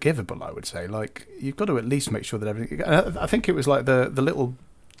unforgivable, I would say. Like, you've got to at least make sure that everything... I think it was like the little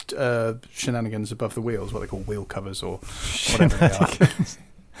shenanigans above the wheels, what they call wheel covers or whatever they are.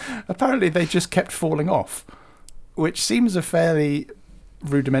 Apparently they just kept falling off, which seems a fairly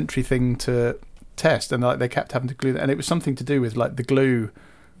rudimentary thing to test, and like they kept having to glue that, and it was something to do with like the glue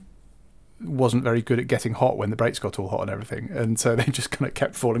wasn't very good at getting hot when the brakes got all hot and everything, and so they just kind of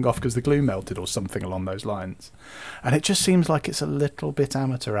kept falling off because the glue melted or something along those lines. And it just seems like it's a little bit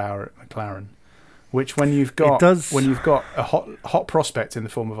amateur hour at McLaren, which when you've got a hot prospect in the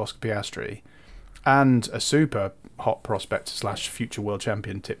form of Oscar Piastri and a super hot prospect / future world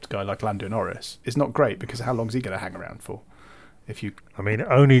champion tipped guy like Lando Norris, is not great, because how long is he going to hang around for? I mean, it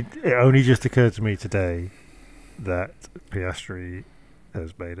only just occurred to me today that Piastri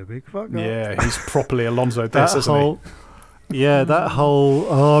has made a big fuck up. Yeah, he's properly Alonso this, isn't he? Yeah, that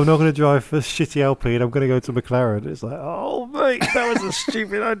whole, I'm not going to drive for shitty Alpine, I'm going to go to McLaren. It's like, oh, mate, that was a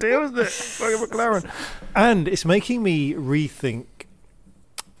stupid idea, wasn't it? Fucking McLaren. And it's making me rethink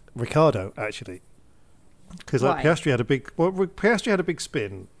Ricciardo, actually. Because Why? Piastri had a big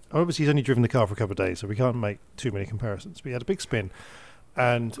spin. Obviously, he's only driven the car for a couple of days, so we can't make too many comparisons. But he had a big spin,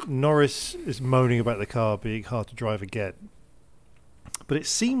 and Norris is moaning about the car being hard to drive again. But it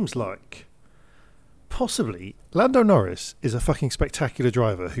seems like possibly Lando Norris is a fucking spectacular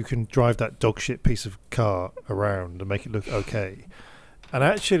driver who can drive that dog shit piece of car around and make it look okay. And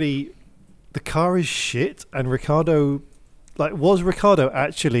actually, the car is shit. And Ricciardo, was Ricciardo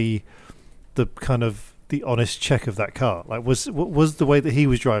actually the kind of the honest check of that car? Like, was the way that he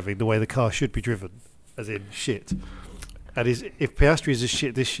was driving the way the car should be driven, as in shit? And if Piastri is a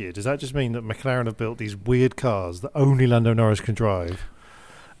shit this year, does that just mean that McLaren have built these weird cars that only Lando Norris can drive?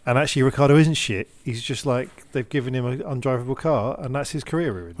 And actually, Ricciardo isn't shit. He's just they've given him an undrivable car, and that's his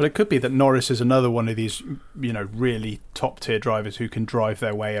career ruined. Well, it could be that Norris is another one of these, really top-tier drivers who can drive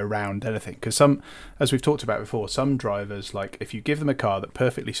their way around anything. Because some, as we've talked about before, some drivers, if you give them a car that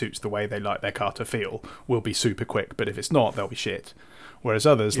perfectly suits the way they like their car to feel, will be super quick. But if it's not, they'll be shit. Whereas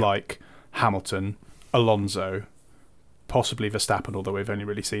others, like Hamilton, Alonso, possibly Verstappen, although we've only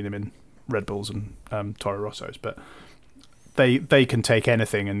really seen him in Red Bulls and Toro Rossos, but they can take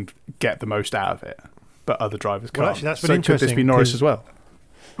anything and get the most out of it, but other drivers can't. Well, actually, that's been so interesting. Could this be Norris as well?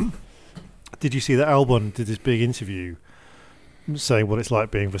 Did you see that Albon did this big interview saying what it's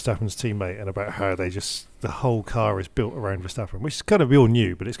like being Verstappen's teammate and about how the whole car is built around Verstappen, which is kind of we all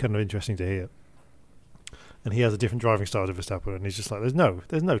knew, but it's kind of interesting to hear. And he has a different driving style to Verstappen, and he's just like, there's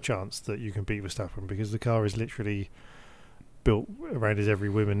no chance that you can beat Verstappen because the car is literally built around his every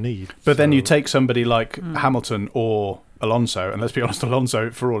whim and need. But then you take somebody like Hamilton or Alonso, and let's be honest, Alonso,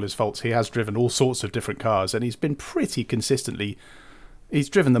 for all his faults, he has driven all sorts of different cars, and he's been pretty consistently, he's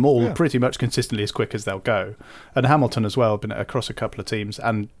driven them all pretty much consistently as quick as they'll go. And Hamilton as well, been across a couple of teams,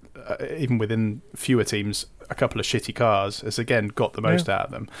 and even within fewer teams, a couple of shitty cars, has again got the most out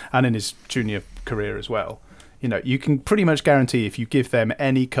of them, and in his junior career as well. You can pretty much guarantee if you give them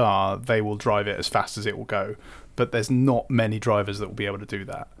any car, they will drive it as fast as it will go. But there's not many drivers that will be able to do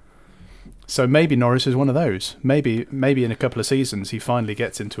that. So maybe Norris is one of those. Maybe in a couple of seasons he finally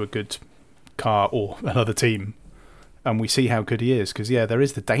gets into a good car or another team, and we see how good he is. Because there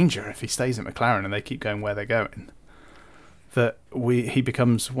is the danger if he stays at McLaren and they keep going where they're going, that he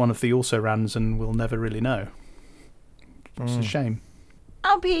becomes one of the also-rans and we'll never really know. It's a shame.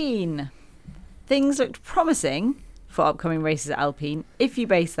 Alpine. Things looked promising for upcoming races at Alpine if you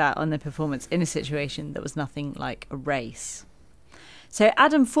base that on their performance in a situation that was nothing like a race. So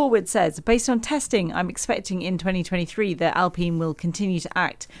Adam Forward says, based on testing, I'm expecting in 2023 that Alpine will continue to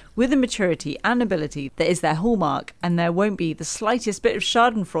act with a maturity and ability that is their hallmark, and there won't be the slightest bit of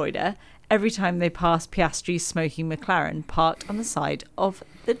schadenfreude every time they pass Piastri's smoking McLaren parked on the side of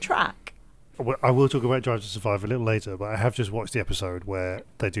the track. I will talk about Drive to Survive a little later, but I have just watched the episode where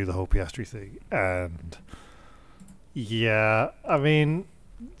they do the whole Piastri thing, and I mean,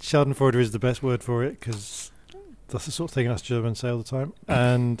 schadenfreude is the best word for it, because that's the sort of thing us Germans say all the time.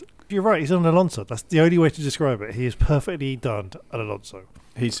 And you're right, he's on Alonso. That's the only way to describe it. He is perfectly done at Alonso.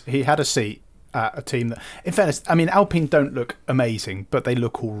 He had a seat at a team that, in fairness, I mean, Alpine don't look amazing, but they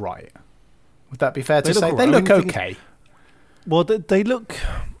look all right. Would that be fair to say? They look okay. Well, they look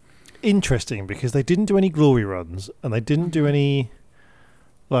interesting because they didn't do any glory runs and they didn't do any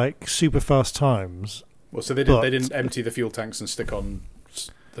super fast times. Well, so they didn't empty the fuel tanks and stick on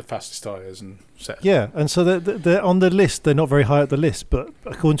the fastest tyres and set. Yeah, and so they're on the list. They're not very high up the list, but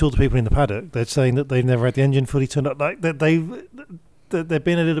according to all the people in the paddock, they're saying that they've never had the engine fully turned up. They've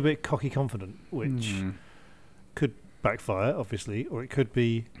been a little bit cocky confident, which could backfire, obviously, or it could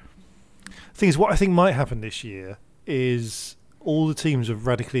be. The thing is, what I think might happen this year is all the teams have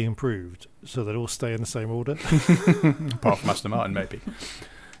radically improved, so they'll all stay in the same order. Apart from Aston Martin, maybe.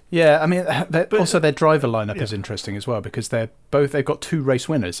 Yeah, I mean, also their driver lineup is interesting as well, because they've got 2 race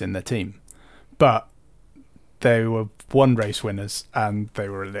winners in their team, but they were 1 race winners and they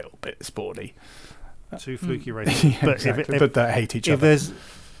were a little bit sporty. 2 fluky races, but exactly. But they hate each other.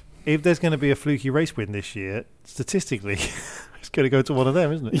 If there's going to be a fluky race win this year, statistically, it's going to go to one of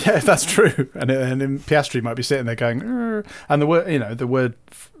them, isn't it? Yeah, that's true. And Piastri might be sitting there going, "Urgh." And the word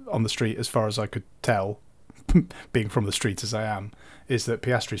on the street, as far as I could tell, being from the street as I am, is that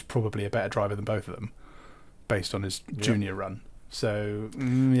Piastri is probably a better driver than both of them, based on his junior run. So,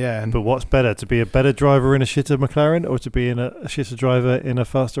 yeah. But what's better, to be a better driver in a shitter McLaren or to be a shitter driver in a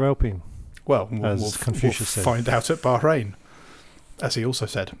faster Alpine? Well, as Confucius said. Find out at Bahrain, as he also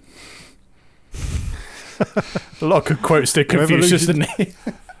said. A lot of good quotes to Confucius, didn't he?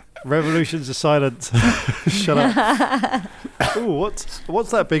 Revolutions are silent. Shut up. Ooh,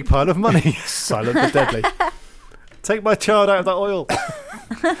 what's that big pile of money? Silent but deadly. Take my child out of that oil.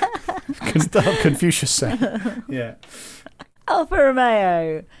 Confucius say. Yeah. Alfa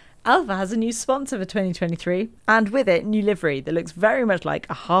Romeo. Alfa has a new sponsor for 2023, and with it, new livery that looks very much like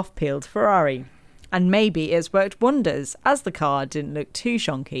a half-peeled Ferrari. And maybe it's worked wonders, as the car didn't look too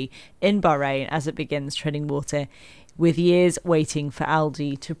shonky in Bahrain as it begins treading water, with years waiting for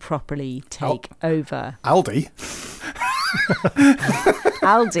Audi to properly take over. Aldi?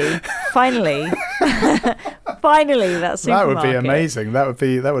 Aldi, finally. Finally, that supermarket. That would be amazing. That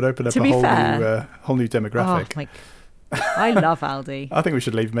would open up a whole new demographic. Oh, my... I love Aldi. I think we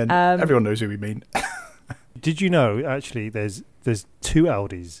should leave them in. Everyone knows who we mean. Did you know, actually, there's two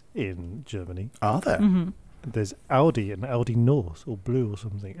Audis in Germany? Are there? Mm-hmm. There's Audi and Audi North, or Blue or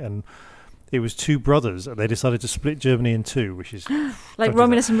something. And it was two brothers, and they decided to split Germany in two, which is... like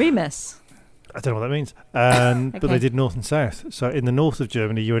Romulus and Remus. I don't know what that means. Okay. But they did north and south. So in the north of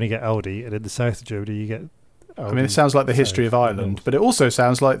Germany, you only get Audi, and in the south of Germany, you get... I mean, it sounds like the history of Ireland, but it also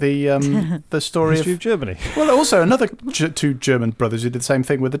sounds like the story history of Germany. Well, also another two German brothers who did the same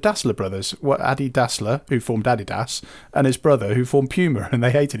thing with the Dassler brothers. Adi Dassler, who formed Adidas, and his brother, who formed Puma, and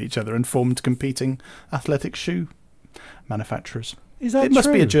they hated each other and formed competing athletic shoe manufacturers. Is that It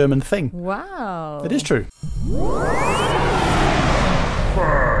must be a German thing. Wow. It is true.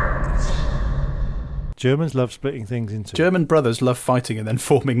 Germans love splitting things into. German brothers love fighting and then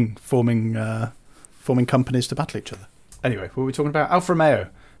forming companies to battle each other. Anyway, what were we talking about? Alfa Romeo.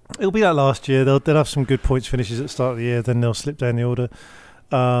 It'll be like last year. They'll have some good points finishes at the start of the year. Then they'll slip down the order.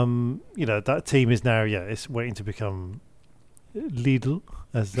 That team is now, it's waiting to become Lidl,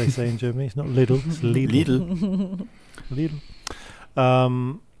 as they say in Germany. It's not Lidl, it's Lidl.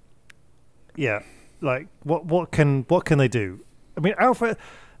 Lidl. Like what can they do? I mean,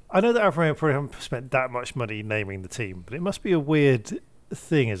 I know that Alfa Romeo probably haven't spent that much money naming the team, but it must be a weird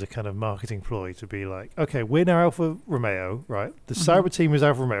thing as a kind of marketing ploy to be like, okay, we're now Alfa Romeo, right? The Sauber team is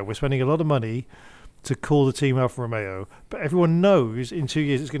Alfa Romeo. We're spending a lot of money to call the team Alfa Romeo, but everyone knows in 2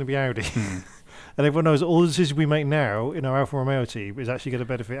 years it's going to be Audi. And everyone knows all the decisions we make now in our Alfa Romeo team is actually going to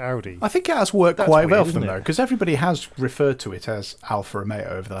benefit Audi. I think it has worked quite well for them, though, because everybody has referred to it as Alfa Romeo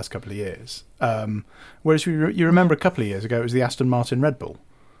over the last couple of years. Whereas you remember a couple of years ago, it was the Aston Martin Red Bull,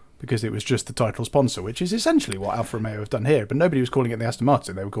 because it was just the title sponsor, which is essentially what Alfa Romeo have done here. But nobody was calling it the Aston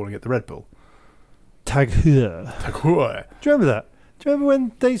Martin; they were calling it the Red Bull. Tag Heuer. Tag Heuer. Do you remember that? Do you remember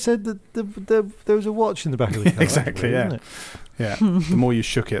when they said that there was a watch in the back of the car? Exactly, yeah. Yeah. The more you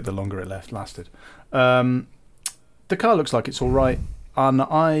shook it, the longer it lasted. The car looks like it's all right. And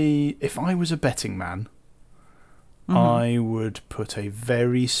if I was a betting man, I would put a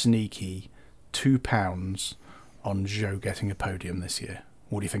very sneaky £2 on Zhou getting a podium this year.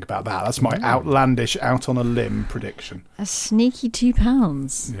 What do you think about that? That's my outlandish, out on a limb prediction. A sneaky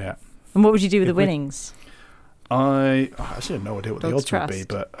 £2. Yeah. And what would you do with the winnings? I actually have no idea what the odds would be,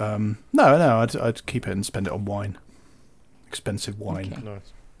 but no, I'd keep it and spend it on wine, expensive wine, Okay.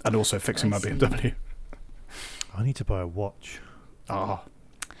 Nice. And also fixing my BMW. I need to buy a watch.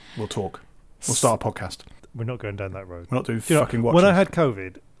 We'll talk. We'll start a podcast. We're not going down that road. We're not doing fucking watches. When I had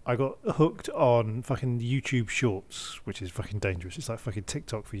COVID, I got hooked on fucking YouTube Shorts, which is fucking dangerous. It's like fucking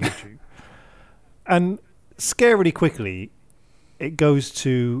TikTok for YouTube. And scarily quickly, it goes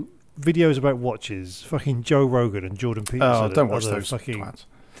to videos about watches, fucking Joe Rogan and Jordan Peterson. Oh, don't watch those twats.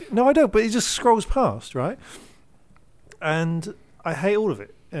 No, I don't, but it just scrolls past, right? And I hate all of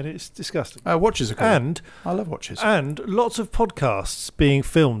it, and it's disgusting. Watches are cool. And I love watches. And lots of podcasts being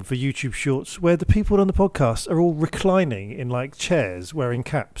filmed for YouTube Shorts where the people on the podcast are all reclining in like chairs wearing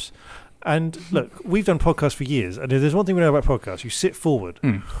caps. And look, we've done podcasts for years, and if there's one thing we know about podcasts, you sit forward.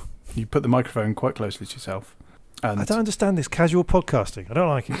 You put the microphone quite closely to yourself. And I don't understand this casual podcasting. I don't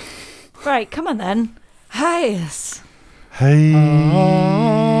like it. Right, come on then. Yes. Hey.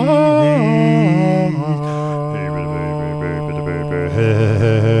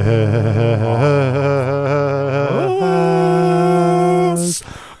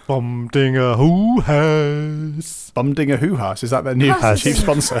 Bumdinger Who Has. Bumdinger Who Has? Is that their new chief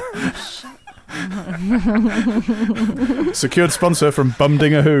sponsor? Secured sponsor from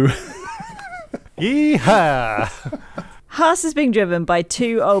Bumdinger Who. Yeehaw! Haas is being driven by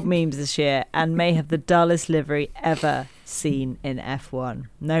two old memes this year and may have the dullest livery ever seen in F1.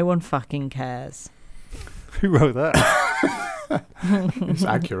 No one fucking cares. Who wrote that? It's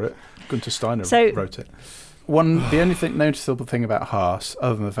accurate. Gunther Steiner wrote it. The only noticeable thing about Haas,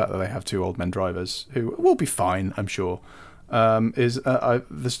 other than the fact that they have two old men drivers who will be fine, I'm sure, is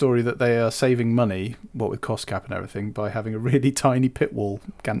the story that they are saving money, what with cost cap and everything, by having a really tiny pit wall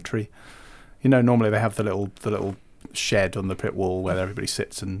gantry. You know, normally they have the little shed on the pit wall where everybody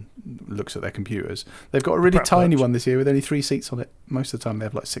sits and looks at their computers. They've got a really tiny one this year with only 3 seats on it. Most of the time they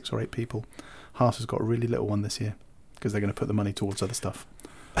have like 6 or 8 people. Haas has got a really little one this year because they're going to put the money towards other stuff.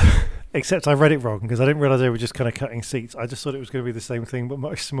 Except I read it wrong because I didn't realise they were just kind of cutting seats. I just thought it was going to be the same thing but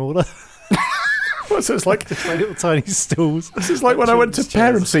much smaller. So it's like just like little tiny stools. This is like when I went to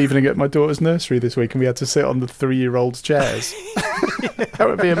parents' evening at my daughter's nursery this week and we had to sit on the 3-year-old's chairs. That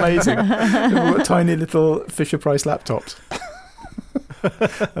would be amazing. We've got tiny little Fisher-Price laptops.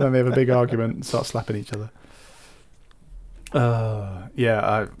 And then they have a big argument and start slapping each other.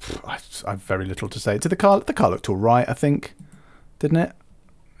 Yeah, I've very little to say. The car looked all right, I think, didn't it?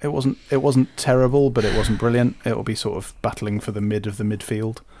 It wasn't terrible, but it wasn't brilliant. It'll be sort of battling for the mid of the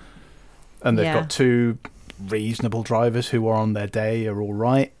midfield. And they've got 2 reasonable drivers who are on their day, are all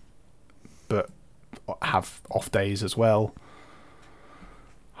right, but have off days as well.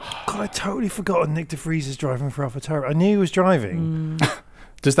 God, I totally forgot Nick de Vries is driving for AlphaTauri. I knew he was driving.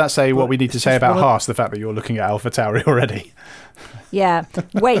 Does that say what we need to say about Haas, the fact that you're looking at AlphaTauri already? Yeah.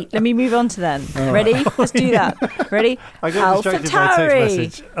 Wait, let me move on to them. Ready? Let's do that. Ready? I got distracted by a text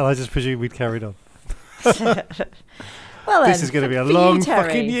message and I just presumed we'd carried on. Well, this is going to be a long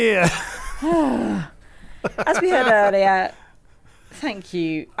fucking year. As we heard earlier, thank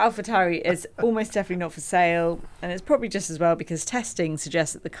you. AlphaTauri is almost definitely not for sale, and it's probably just as well because testing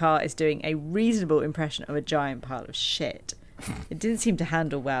suggests that the car is doing a reasonable impression of a giant pile of shit. It didn't seem to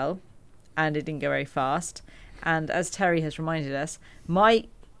handle well, and it didn't go very fast. And as Terry has reminded us, might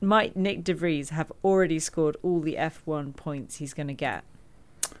Nick de Vries have already scored all the F1 points he's going to get?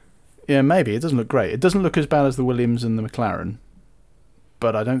 Yeah, maybe. It doesn't look great. It doesn't look as bad as the Williams and the McLaren,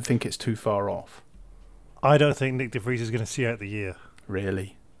 but I don't think it's too far off. I don't think Nick de Vries is going to see out the year.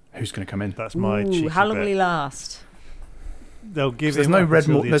 Really? Who's going to come in? That's my cheeky how long bet. will he last? They'll give There's him no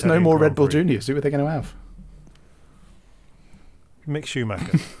there's no more Red Bull Juniors. Who are they going to have? Mick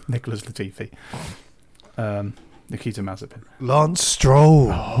Schumacher. Nicholas Latifi. Nikita Mazepin. Lance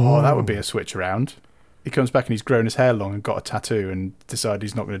Stroll. Oh, that would be a switch around. He comes back and he's grown his hair long and got a tattoo and decided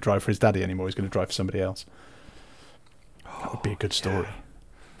he's not going to drive for his daddy anymore. He's going to drive for somebody else. That would be a good story.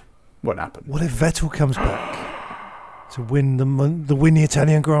 Won't happen. What if Vettel comes back to win the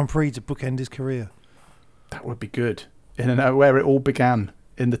Italian Grand Prix to bookend his career? That would be good. Where it all began.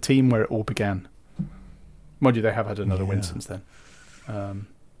 In the team where it all began. Mind you, they have had another win since then.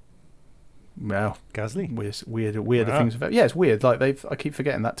 Well, Gasly. Weirder things. Yeah, it's weird. Like I keep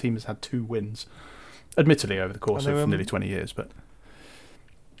forgetting that team has had 2 wins, admittedly over the course of nearly 20 years.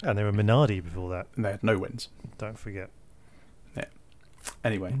 And they were Minardi before that. And they had no wins. Don't forget. Yeah.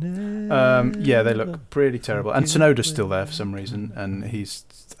 Anyway, yeah, they look pretty terrible. And Tsunoda's still there for some reason, and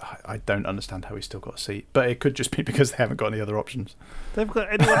I don't understand how he's still got a seat. But it could just be because they haven't got any other options. They've got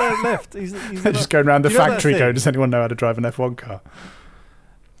anyone else left. They're just going around the factory going, does anyone know how to drive an F1 car?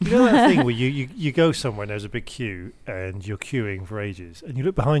 You know that thing where you go somewhere and there's a big queue and you're queuing for ages and you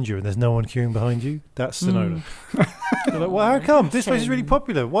look behind you and there's no one queuing behind you? That's Tsunoda. You're like, well, how come? This place is really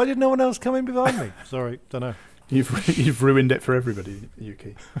popular. Why did no one else come in behind me? Sorry, don't know. You've ruined it for everybody,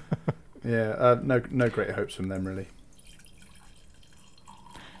 Yuki. Yeah, no great hopes from them, really.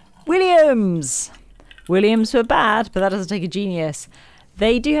 Williams were bad, but that doesn't take a genius.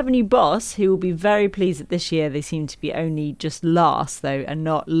 They do have a new boss who will be very pleased that this year they seem to be only just last, though, and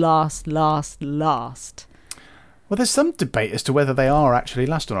not last. Well, there's some debate as to whether they are actually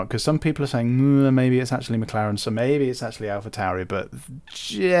last or not, because some people are saying maybe it's actually McLaren, so maybe it's actually AlphaTauri, but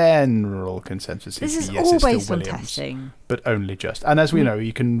general consensus is yes, all it's still based on Williams, testing. but only just. And as we know,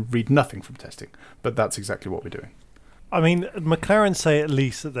 you can read nothing from testing, but that's exactly what we're doing. I mean, McLaren say at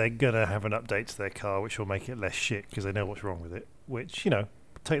least that they're going to have an update to their car, which will make it less shit because they know what's wrong with it, which,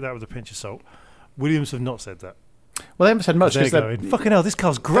 take that with a pinch of salt. Williams have not said that. Well, they haven't said much. They're going, fucking hell, this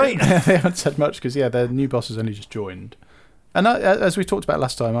car's great. They haven't said much because, their new boss has only just joined. And as we talked about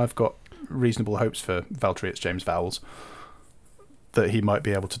last time, I've got reasonable hopes for Valtteri. It's James Vowles, that he might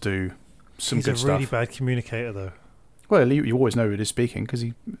be able to do some good stuff. He's a really bad communicator, though. Well, you always know who it is speaking because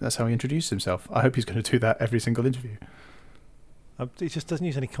that's how he introduces himself. I hope he's going to do that every single interview. He just doesn't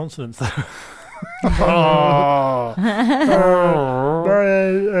use any consonants, though. Yeah,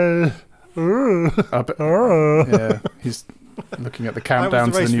 he's looking at the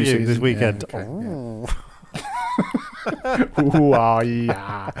countdown to the new season this weekend. Yeah, okay, Ooh,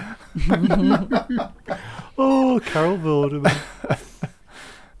 yeah. Oh, Carol Vorderman.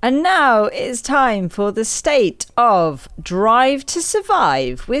 And now it's time for the state of Drive to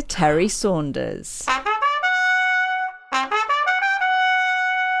Survive with Terry Saunders.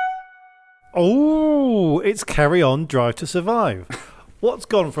 Oh, it's Carry On Drive to Survive. What's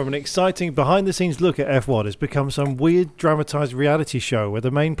gone from an exciting behind-the-scenes look at F1 has become some weird dramatised reality show where the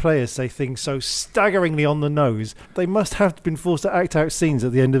main players say things so staggeringly on the nose they must have been forced to act out scenes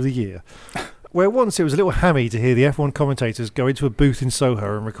at the end of the year. Where once it was a little hammy to hear the F1 commentators go into a booth in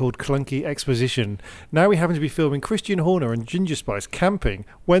Soho and record clunky exposition, now we happen to be filming Christian Horner and Ginger Spice camping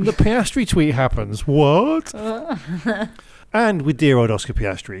when the Piastri tweet happens. What? And with dear old Oscar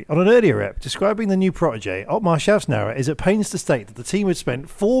Piastri, on an earlier ep describing the new protege, Otmar Schaffsnauer is at pains to state that the team had spent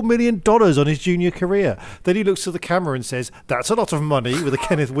 $4 million on his junior career. Then he looks to the camera and says, "That's a lot of money," with a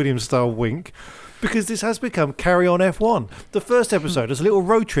Kenneth Williams-style wink. Because this has become Carry On F1. The first episode is a little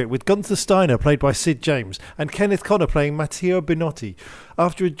road trip with Gunther Steiner, played by Sid James, and Kenneth Connor playing Matteo Binotti.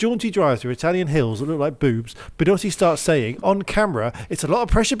 After a jaunty drive through Italian hills that look like boobs, Binotti starts saying, on camera, "It's a lot of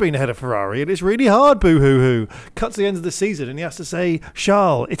pressure being ahead of Ferrari, and it's really hard, boo-hoo-hoo." Cuts to the end of the season, and he has to say,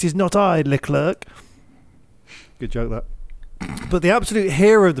 "Charles, it is not I, Leclerc." Good joke, that. But the absolute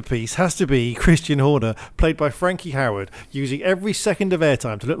hero of the piece has to be Christian Horner, played by Frankie Howard, using every second of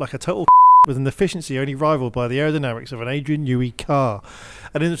airtime to look like a total with an efficiency only rivaled by the aerodynamics of an Adrian Newey car.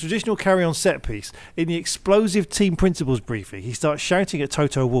 And in the traditional carry-on set piece, in the explosive team principals briefing, he starts shouting at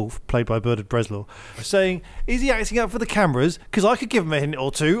Toto Wolff, played by Bernard Breslau, saying, "Is he acting up for the cameras? Because I could give him a hint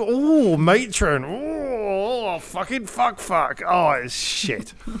or two. Oh, matron. Oh, fucking fuck. Oh, it's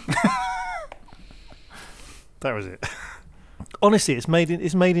shit." That was it. Honestly, it's made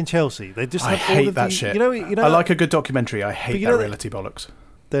in Chelsea. They just I have all hate of that the, shit. You know, I like a good documentary. I hate that reality bollocks.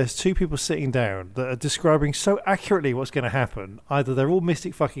 There's two people sitting down that are describing so accurately what's going to happen. Either they're all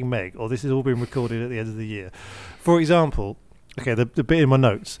Mystic fucking Meg, or this has all been recorded at the end of the year. For example, okay, the bit in my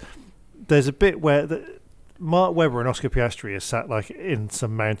notes, there's a bit where Mark Webber and Oscar Piastri are sat like in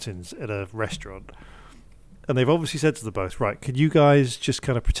some mountains at a restaurant. And they've obviously said to the both, right, could you guys just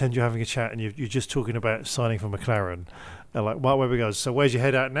kind of pretend you're having a chat and you're just talking about signing for McLaren? And like Mark Webber goes, "So where's your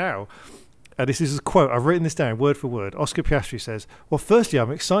head at now?" And this is a quote. I've written this down word for word. Oscar Piastri says, "Well, firstly,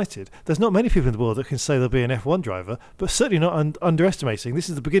 I'm excited. There's not many people in the world that can say they'll be an F1 driver, but certainly not underestimating. This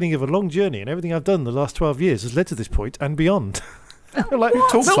is the beginning of a long journey, and everything I've done the last 12 years has led to this point and beyond." Like,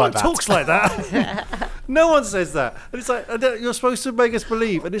 no one talks like that. No one says that. And it's like, you're supposed to make us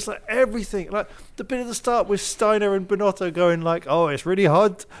believe. And it's like everything. Like the bit at the start with Steiner and Binotto going like, "Oh, it's really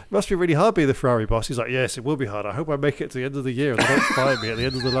hard. It must be really hard being the Ferrari boss." He's like, "Yes, it will be hard. I hope I make it to the end of the year and they don't fire me at the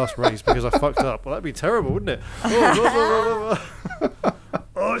end of the last race because I fucked up." Well, that'd be terrible, wouldn't it?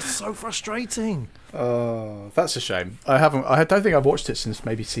 Oh, it's so frustrating. Oh, that's a shame. I don't think I've watched it since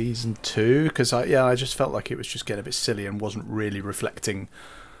maybe season 2 because I just felt like it was just getting a bit silly and wasn't really reflecting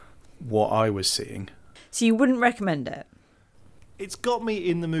what I was seeing. So you wouldn't recommend it? It's got me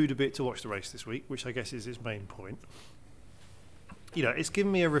in the mood a bit to watch the race this week, which I guess is its main point. You know, it's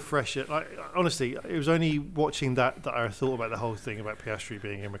given me a refresher. Like, honestly, it was only watching that I thought about the whole thing about Piastri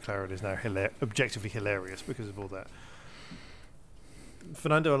being in McLaren is now objectively hilarious because of all that.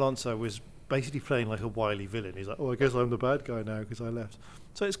 Fernando Alonso was basically playing like a wily villain. He's like, "Oh, I guess I'm the bad guy now because I left."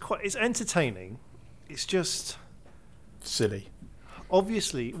 So it's entertaining. It's just silly.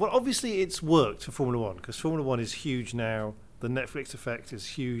 Obviously it's worked for Formula One because Formula One is huge now. The Netflix effect is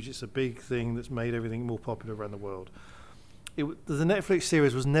huge. It's a big thing that's made everything more popular around the world. The Netflix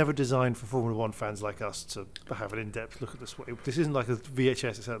series was never designed for Formula One fans like us to have an in-depth look at this. This isn't like a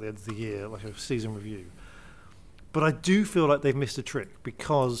VHS that's out at the end of the year, like a season review. But I do feel like they've missed a trick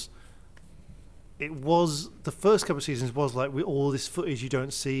because it was the first couple of seasons was like with all this footage you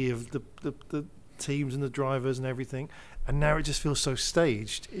don't see of the teams and the drivers and everything, and now it just feels so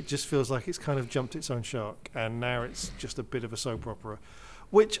staged. It just feels like it's kind of jumped its own shark, and now it's just a bit of a soap opera,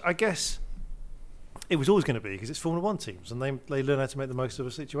 which I guess it was always going to be because it's Formula One teams and they learn how to make the most of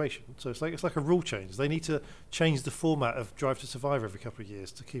a situation. So it's like a rule change. They need to change the format of Drive to Survive every couple of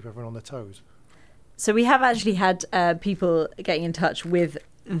years to keep everyone on their toes. So we have actually had people getting in touch with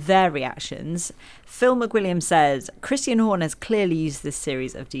their reactions. Phil McWilliams says, "Christian Horner has clearly used this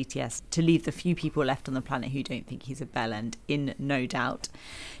series of DTS to leave the few people left on the planet who don't think he's a bell end in no doubt."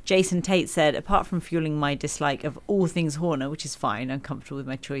 Jason Tate said, "Apart from fueling my dislike of all things Horner, which is fine, I'm comfortable with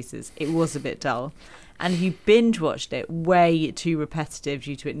my choices, it was a bit dull. And if you binge watched it, way too repetitive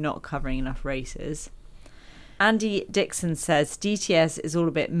due to it not covering enough races." Andy Dixon says, "DTS is all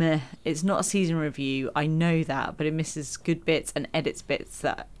a bit meh. It's not a season review, I know that, but it misses good bits and edits bits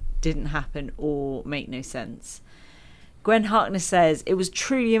that didn't happen or make no sense." Gwen Harkness says, "It was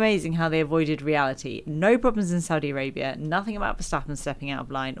truly amazing how they avoided reality. No problems in Saudi Arabia, nothing about Verstappen stepping out of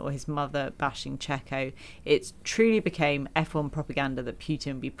line or his mother bashing Checo. It truly became F1 propaganda that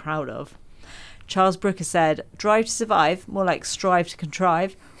Putin would be proud of." Charles Brooker said, "Drive to survive, more like strive to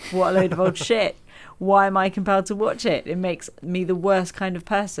contrive. What a load of old shit." Why am I compelled to watch it? It makes me the worst kind of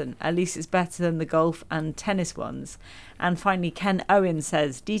person. At least it's better than the golf and tennis ones. And finally, Ken Owen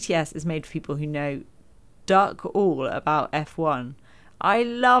says, DTS is made for people who know duck all about F1. I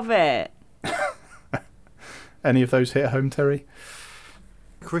love it. Any of those hit home, Terry?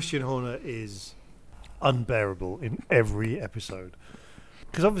 Christian Horner is unbearable in every episode.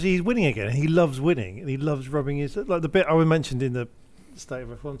 Because obviously he's winning again, and he loves winning, and he loves rubbing his... Like the bit I mentioned in the State of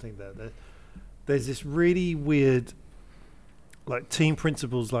F1 thing there's this really weird like team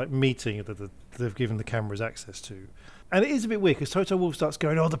principals like meeting that they've given the cameras access to. And it is a bit weird because Toto Wolff starts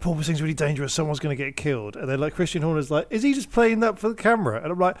going, the porpoising's really dangerous, someone's going to get killed. And then like Christian Horner's like, is he just playing that for the camera?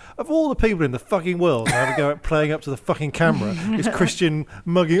 And I'm like, of all the people in the fucking world to have a go at playing up to the fucking camera, it's Christian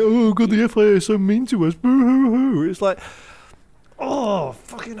mugging, oh God, the FIA is so mean to us, boo-hoo-hoo. It's like, oh,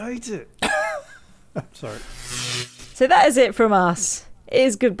 fucking hate it. Sorry. So that is it from us. It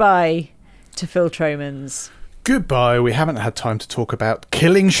is goodbye to Phil Tromans. Goodbye. We haven't had time to talk about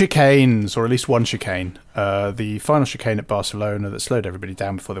killing chicanes, or at least one chicane. The final chicane at Barcelona that slowed everybody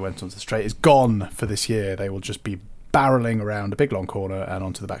down before they went onto the straight is gone for this year. They will just be barreling around a big long corner and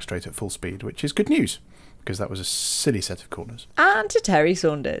onto the back straight at full speed, which is good news because that was a silly set of corners. And to Terry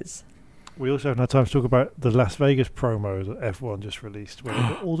Saunders. We also haven't had time to talk about the Las Vegas promo that F1 just released, where they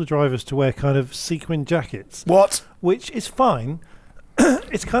got all the drivers to wear kind of sequin jackets. What? Which is fine.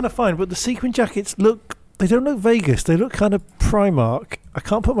 It's kind of fine, but the sequin jackets they don't look Vegas. They look kind of Primark. I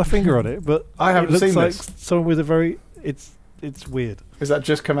can't put my finger on it, but I haven't it looks seen like this. someone with a very... It's weird. Is that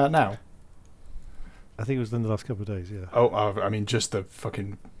just come out now? I think it was in the last couple of days, yeah. Oh, I mean, just the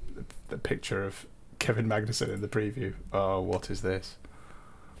picture of Kevin Magnussen in the preview. Oh, what is this?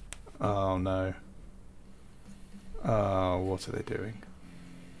 Oh, no. Oh, what are they doing?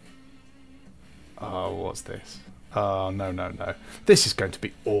 Oh, what's this? Oh, no. This is going to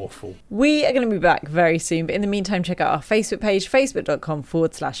be awful. We are going to be back very soon, but in the meantime, check out our Facebook page, facebook.com/for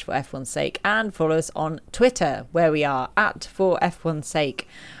F1's sake, and follow us on Twitter, where we are at for F1's sake.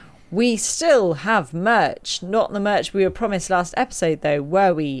 We still have merch, not the merch we were promised last episode, though,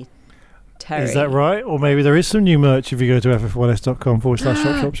 were we, Terry? Is that right? Or maybe there is some new merch if you go to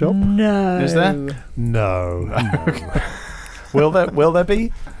ff1s.com/shop. No. Is there? No. Okay. Will there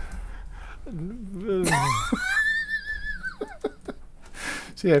be?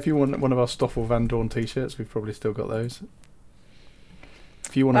 So yeah, if you want one of our Stoffel Van Dorn t-shirts, we've probably still got those.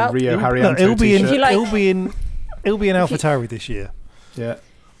 If you want a Rio Haryanto t-shirt, it'll be in AlphaTauri this year. Yeah.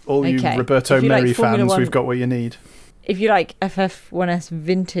 All you Okay. Roberto If you Meri like Formula fans, One- we've got what you need. If you like FF1S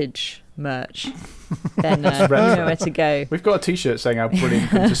vintage merch, then you know where to go. We've got a t-shirt saying how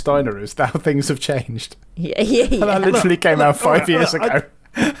brilliant Gunther Steiner is, how things have changed. Yeah. And that literally came out 5 years ago.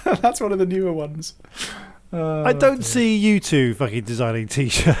 That's one of the newer ones. I don't see you two fucking designing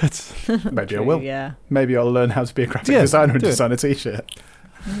t-shirts. Maybe I will. Yeah. Maybe I'll learn how to be a graphic designer and design a t-shirt.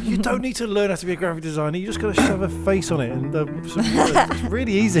 You don't need to learn how to be a graphic designer. You just got to shove a face on it and some words. It's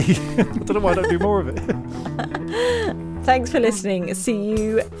really easy. I don't know why I don't do more of it. Thanks for listening. See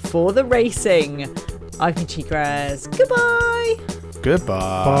you for the racing. I've been Chikraz. Goodbye.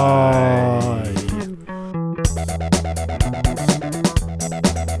 Goodbye.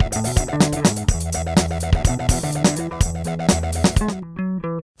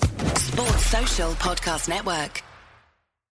 Sports Social Podcast Network.